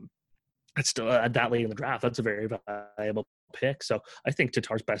still at that late in the draft, that's a very valuable pick. So I think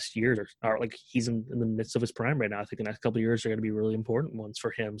Tatar's best years are like he's in the midst of his prime right now. I think the next couple of years are going to be really important ones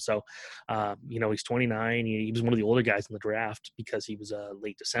for him. So, he's 29. He was one of the older guys in the draft because he was a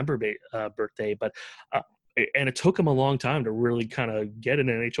late December birthday, but and it took him a long time to really kind of get an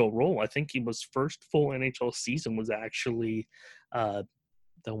NHL role. I think his first full NHL season was actually, I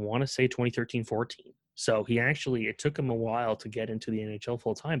want to say 2013-14. So it took him a while to get into the NHL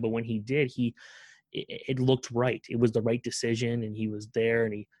full time. But when he did, it looked right. It was the right decision, and he was there,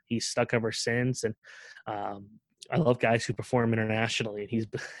 and he's stuck ever since. And I love guys who perform internationally, and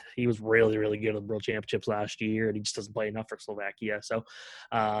he was really, really good at the World Championships last year, and he just doesn't play enough for Slovakia. So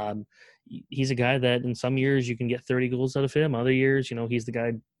he's a guy that in some years you can get 30 goals out of him. Other years, he's the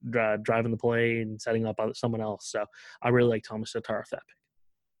guy driving the play and setting up someone else. So I really like Thomas Tatar off that pick.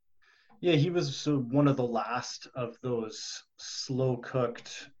 Yeah, he was one of the last of those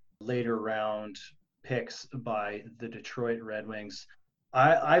slow-cooked later round picks by the Detroit Red Wings.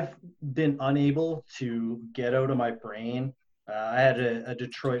 I've been unable to get out of my brain. I had a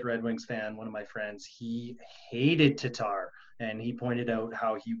Detroit Red Wings fan, one of my friends. He hated Tatar, and he pointed out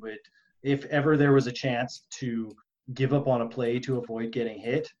how he would, if ever there was a chance to give up on a play to avoid getting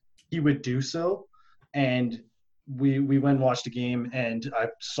hit, he would do so. And we went and watched a game, and I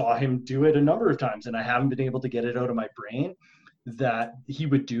saw him do it a number of times, and I haven't been able to get it out of my brain that he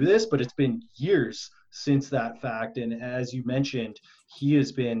would do this, but it's been years since that fact. And as you mentioned, he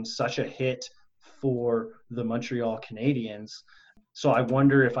has been such a hit for the Montreal Canadiens. So I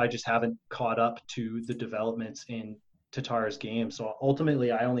wonder if I just haven't caught up to the developments in Tatar's game. So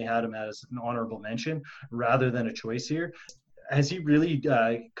ultimately, I only had him as an honorable mention rather than a choice here. Has he really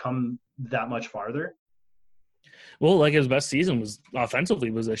come that much farther? Well, like his best season was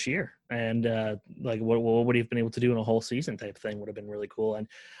offensively was this year, and like what would he have been able to do in a whole season type thing would have been really cool. And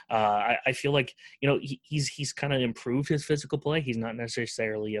I feel like he's kind of improved his physical play. He's not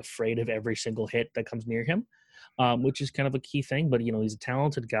necessarily afraid of every single hit that comes near him, which is kind of a key thing. But he's a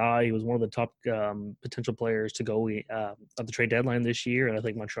talented guy. He was one of the top potential players to go at the trade deadline this year, and I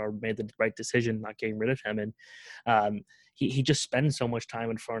think Montreal made the right decision not getting rid of him. And he just spends so much time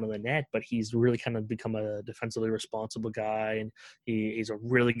in front of the net, but he's really kind of become a defensively responsible guy, and he's a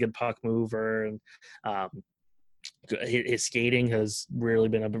really good puck mover, and his skating has really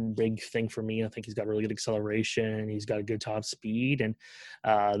been a big thing for me. I think he's got really good acceleration. He's got a good top speed, and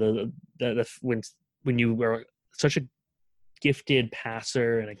when you are such a gifted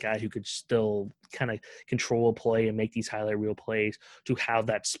passer and a guy who could still kind of control a play and make these highlight reel plays, to have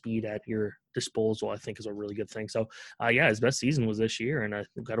that speed at your disposal, I think is a really good thing. So his best season was this year, and I've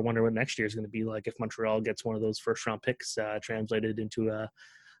got to wonder what next year is going to be like if Montreal gets one of those first round picks translated into an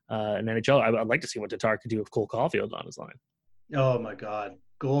NHL. I'd like to see what Tatar could do with Cole Caulfield on his line. Oh my God,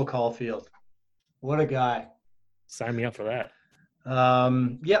 Cole Caulfield, what a guy! Sign me up for that.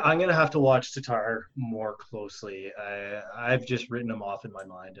 I'm gonna have to watch Tatar more closely. I've just written him off in my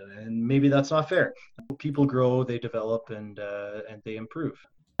mind, and maybe that's not fair. People grow, they develop, and they improve.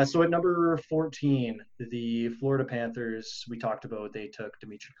 So at number 14, the Florida Panthers, we talked about, they took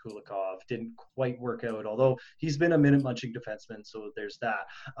Dmitry Kulikov. Didn't quite work out, although he's been a minute-munching defenseman, so there's that.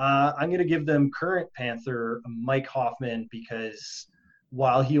 I'm going to give them current Panther Mike Hoffman, because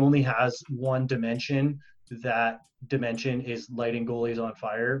while he only has one dimension, that dimension is lighting goalies on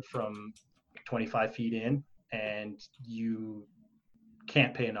fire from 25 feet in, and you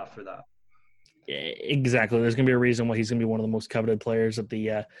can't pay enough for that. Exactly. There's going to be a reason why he's going to be one of the most coveted players at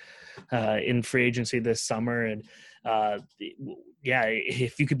the in free agency this summer. And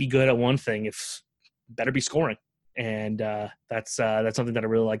if you could be good at one thing, if better be scoring. And that's something that I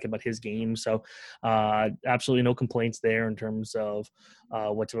really like about his game. So absolutely no complaints there in terms of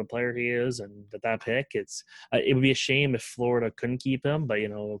what type of player he is, and that pick. It would be a shame if Florida couldn't keep him, but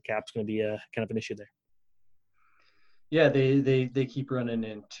cap's going to be a kind of an issue there. Yeah, they keep running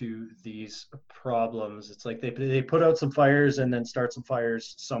into these problems. It's like they put out some fires and then start some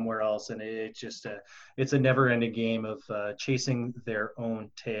fires somewhere else, and it's just it's a never-ending game of chasing their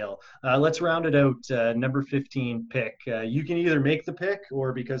own tail. Let's round it out. Number 15 pick. You can either make the pick,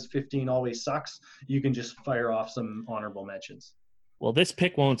 or because 15 always sucks, you can just fire off some honorable mentions. Well, this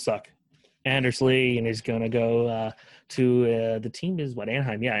pick won't suck. Anders Lee, and he's going to go to the team is what,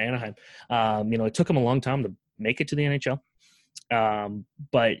 Anaheim? Yeah, Anaheim. It took him a long time to make it to the NHL.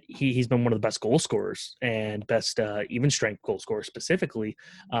 But he's been one of the best goal scorers and best even strength goal scorers specifically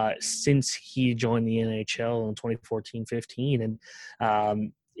since he joined the NHL in 2014-15.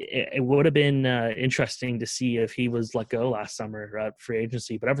 And it would have been interesting to see if he was let go last summer at free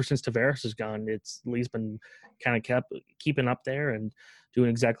agency. But ever since Tavares has gone, Lee's been kind of keeping up there and doing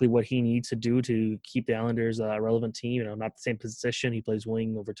exactly what he needs to do to keep the Islanders a relevant team. Not the same position. He plays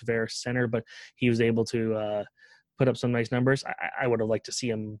wing over Tavares center, but he was able to put up some nice numbers. I would have liked to see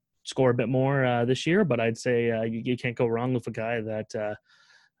him score a bit more this year, but I'd say you can't go wrong with a guy that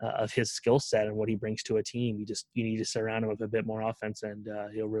of his skill set and what he brings to a team. You need to surround him with a bit more offense, and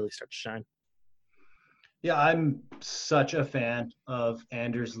he'll really start to shine. Yeah, I'm such a fan of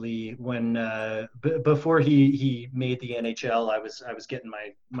Anders Lee. When before he made the NHL, I was getting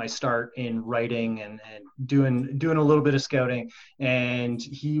my start in writing and doing a little bit of scouting, and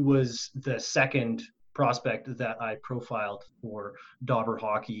he was the second prospect that I profiled for Dauber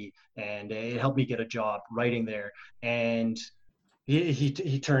Hockey, and it helped me get a job writing there. And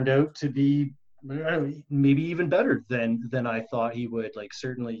he turned out to be maybe even better than I thought he would. Like,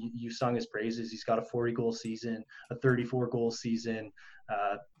 certainly you sung his praises. He's got a 40 goal season, a 34 goal season.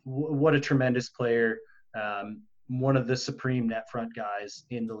 What a tremendous player. One of the supreme net front guys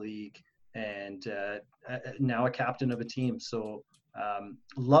in the league, and now a captain of a team. So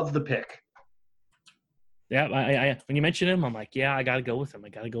love the pick. Yeah, I when you mentioned him, I'm like, yeah, I got to go with him. I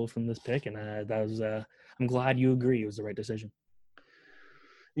got to go with him this pick, and that was. I'm glad you agree. It was the right decision.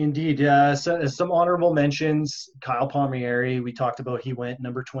 Indeed. So, some honorable mentions. Kyle Palmieri, we talked about, he went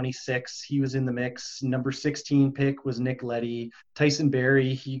number 26. He was in the mix. Number 16 pick was Nick Leddy. Tyson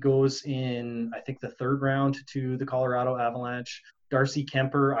Barrie, he goes in, I think, the third round to the Colorado Avalanche. Darcy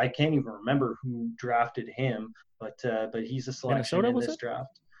Kemper, I can't even remember who drafted him, but he's a selection Minnesota, in this it?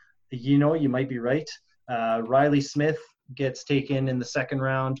 draft. You might be right. Riley Smith gets taken in the second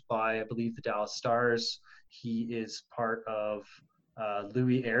round by, I believe, the Dallas Stars. He is part of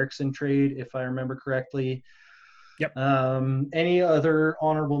Louis Eriksson trade, if I remember correctly. Yep. Any other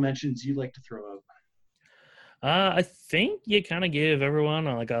honorable mentions you'd like to throw out? I think you kind of give everyone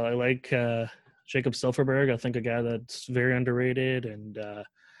I like Jacob Silfverberg. I think a guy that's very underrated, and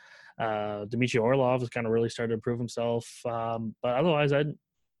Dmitry Orlov has kind of really started to prove himself. But otherwise, I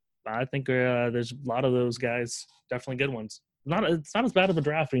think there's a lot of those guys, definitely good ones. It's not as bad of a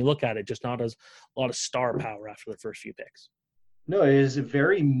draft when you look at it, just not as a lot of star power after the first few picks. No, it is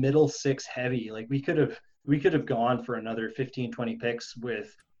very middle six heavy. Like, we could have gone for another 15, 20 picks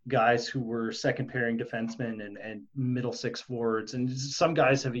with guys who were second pairing defensemen and middle six forwards. And some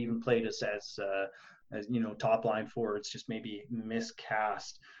guys have even played as top line forwards, just maybe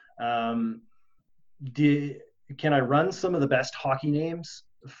miscast. Can I run some of the best hockey names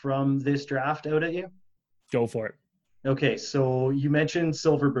from this draft out at you? Go for it. Okay, so you mentioned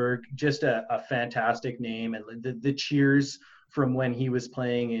Silfverberg, just a fantastic name, and the cheers from when he was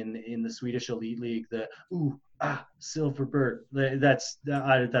playing in the Swedish Elite League. Silfverberg. That's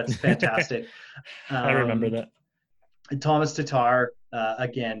fantastic. I remember that. Thomas Tatar,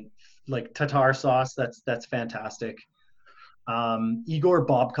 again, like Tatar sauce. That's fantastic. Igor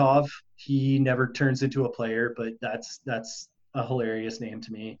Bobkov. He never turns into a player, but that's a hilarious name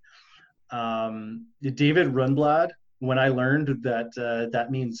to me. David Rundblad. When I learned that that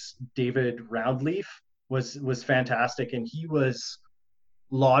means David Roundleaf, was fantastic, and he was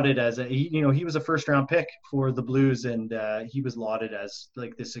lauded as he was a first round pick for the Blues, and he was lauded as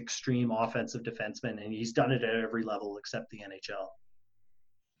like this extreme offensive defenseman, and he's done it at every level except the NHL.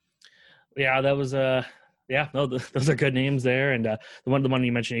 Yeah, that was those are good names there, and the one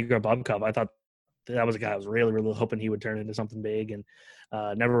you mentioned, Igor Bobkov, I thought that was a guy I was really, really hoping he would turn into something big, and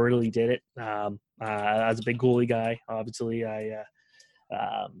never really did it. As a big goalie guy, obviously, I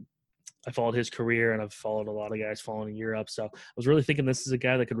followed his career, and I've followed a lot of guys following in Europe. So I was really thinking this is a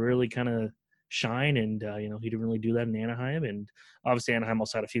guy that could really kind of shine, and he didn't really do that in Anaheim. And obviously Anaheim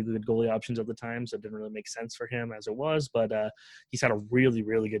also had a few good goalie options at the time, so it didn't really make sense for him as it was. But he's had a really,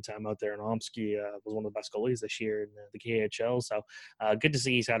 really good time out there. And Omsky was one of the best goalies this year in the KHL. So good to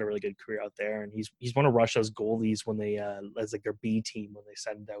see he's had a really good career out there. And he's one of Russia's goalies when they as like their B team, when they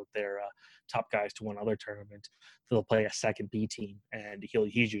send out their top guys to one other tournament, they'll play a second B team, and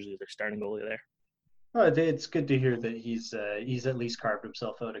he's usually their starting goalie there. Oh, it's good to hear that he's at least carved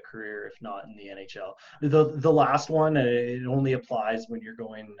himself out a career, if not in the NHL. The last one, it only applies when you're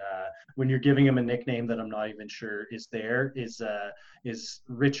when you're giving him a nickname that I'm not even sure is there, is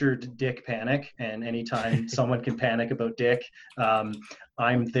Richard Dick Panic. And anytime someone can panic about Dick,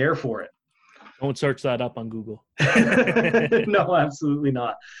 I'm there for it. Don't search that up on Google. No, absolutely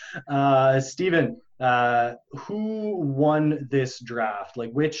not. Steven, who won this draft?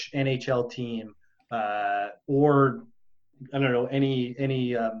 Like, which NHL team? Or I don't know,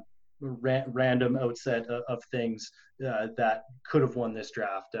 any random outset of things that could have won this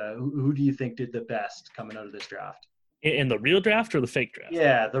draft. Who do you think did the best coming out of this draft? In the real draft or the fake draft?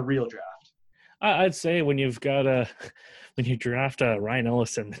 Yeah, the real draft. I'd say when you've got when you draft Ryan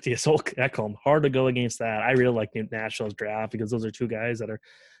Ellis and Mattias Ekholm, hard to go against that. I really like Nashville's draft because those are two guys that are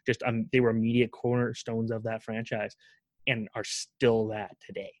just they were immediate cornerstones of that franchise and are still that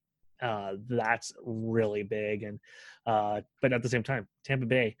today. That's really big. And but at the same time, Tampa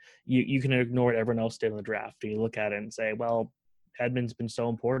Bay, you can ignore what everyone else did in the draft. You look at it and say, well, Edmund's been so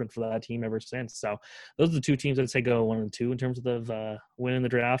important for that team ever since. So those are the two teams I'd say go 1 and 2 in terms of winning the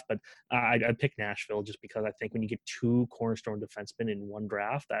draft. But I'd pick Nashville just because I think when you get two cornerstone defensemen in one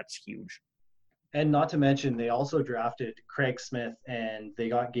draft, that's huge. And not to mention, they also drafted Craig Smith, and they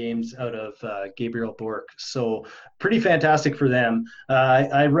got games out of Gabriel Bourque. So pretty fantastic for them.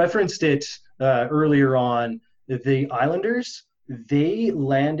 I referenced it earlier on. The Islanders, they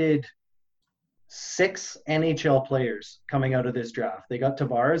landed 6 NHL players coming out of this draft. They got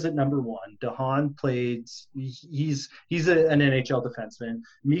Tavares at number 1. DeHaan played. He's an NHL defenseman.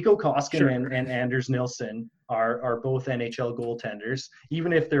 Mikko Koskinen Sure. and Anders Nilsson are both NHL goaltenders,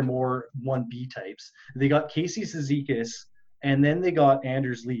 even if they're more 1B types. They got Casey Cizikas, and then they got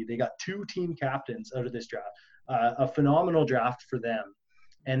Anders Lee. They got 2 team captains out of this draft. A phenomenal draft for them.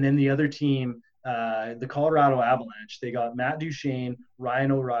 And then the other team, the Colorado Avalanche, they got Matt Duchene,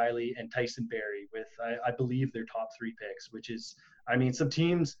 Ryan O'Reilly, and Tyson Barrie with, I believe, their top 3 picks, which is, I mean, some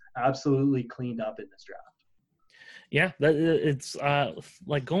teams absolutely cleaned up in this draft. Yeah, it's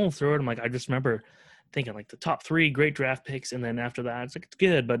like going through it, I'm like, I just remember thinking like the top 3 great draft picks, and then after that, it's like it's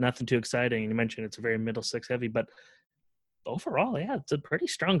good, but nothing too exciting. And you mentioned it's a very middle 6 heavy, but overall, yeah, it's a pretty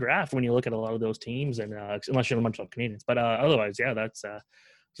strong draft when you look at a lot of those teams, and unless you're a bunch of Canadians. But otherwise, yeah, it's a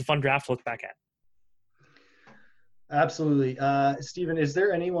fun draft to look back at. Absolutely. Steven, is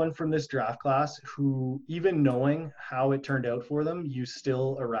there anyone from this draft class who, even knowing how it turned out for them, you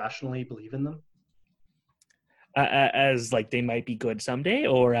still irrationally believe in them? As like they might be good someday,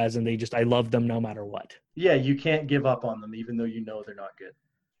 or as in I love them no matter what? Yeah, you can't give up on them even though you know they're not good.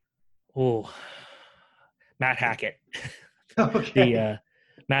 Oh, Matt Hackett. Okay.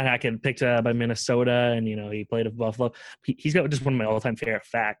 Matt Hackett picked by Minnesota, and he played at Buffalo. He's got just one of my all-time favorite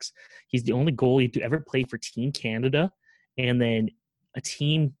facts. He's the only goalie to ever play for Team Canada and then a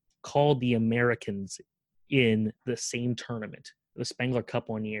team called the Americans in the same tournament, the Spengler Cup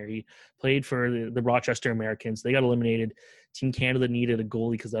one year. He played for the Rochester Americans. They got eliminated. Team Canada needed a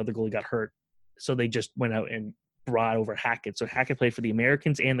goalie because the other goalie got hurt. So they just went out and brought over Hackett. So Hackett played for the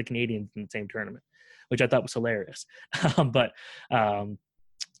Americans and the Canadians in the same tournament, which I thought was hilarious.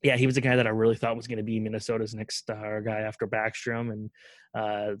 Yeah, he was a guy that I really thought was going to be Minnesota's next star guy after Backstrom. And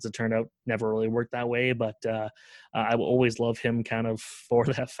as it turned out, never really worked that way. But I will always love him kind of for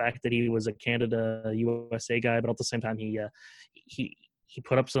that fact that he was a Canada, USA guy. But at the same time, he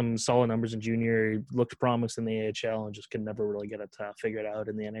put up some solid numbers in junior. He looked promised in the AHL and just could never really get it figured out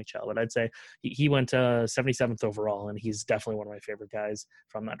in the NHL. But I'd say he went 77th overall, and he's definitely one of my favorite guys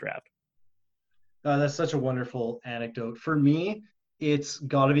from that draft. That's such a wonderful anecdote. For me, it's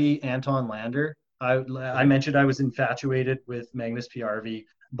got to be Anton Lander. I mentioned I was infatuated with Magnus P.R.V.,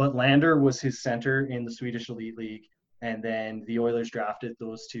 but Lander was his center in the Swedish Elite League, and then the Oilers drafted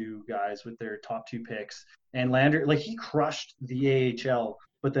those 2 guys with their top 2 picks. And Lander, like, he crushed the AHL,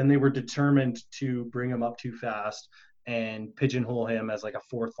 but then they were determined to bring him up too fast and pigeonhole him as like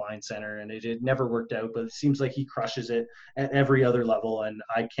a 4th line center, and it never worked out. But it seems like he crushes it at every other level, and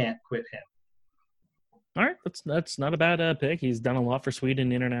I can't quit him. All right, that's not a bad pick. He's done a lot for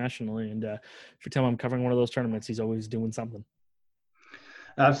Sweden internationally, and every time I'm covering one of those tournaments, he's always doing something.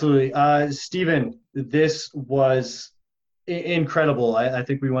 Absolutely. Steven, this was Incredible. I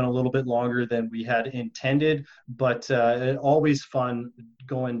think we went a little bit longer than we had intended, but always fun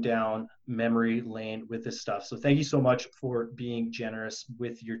going down memory lane with this stuff. So thank you so much for being generous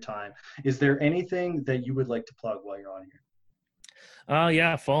with your time. Is there anything that you would like to plug while you're on here?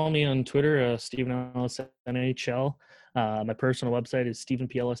 Yeah, follow me on Twitter, Steven Ellis NHL. My personal website is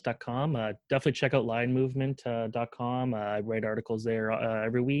stevenpls.com. Definitely check out linemovement.com. I write articles there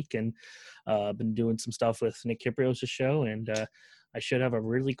every week, and I've been doing some stuff with Nick Kiprios' show, and I should have a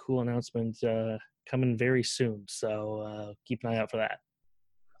really cool announcement coming very soon. So keep an eye out for that.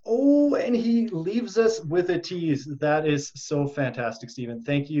 Oh, and he leaves us with a tease. That is so fantastic, Stephen.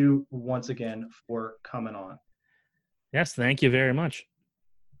 Thank you once again for coming on. Yes, thank you very much.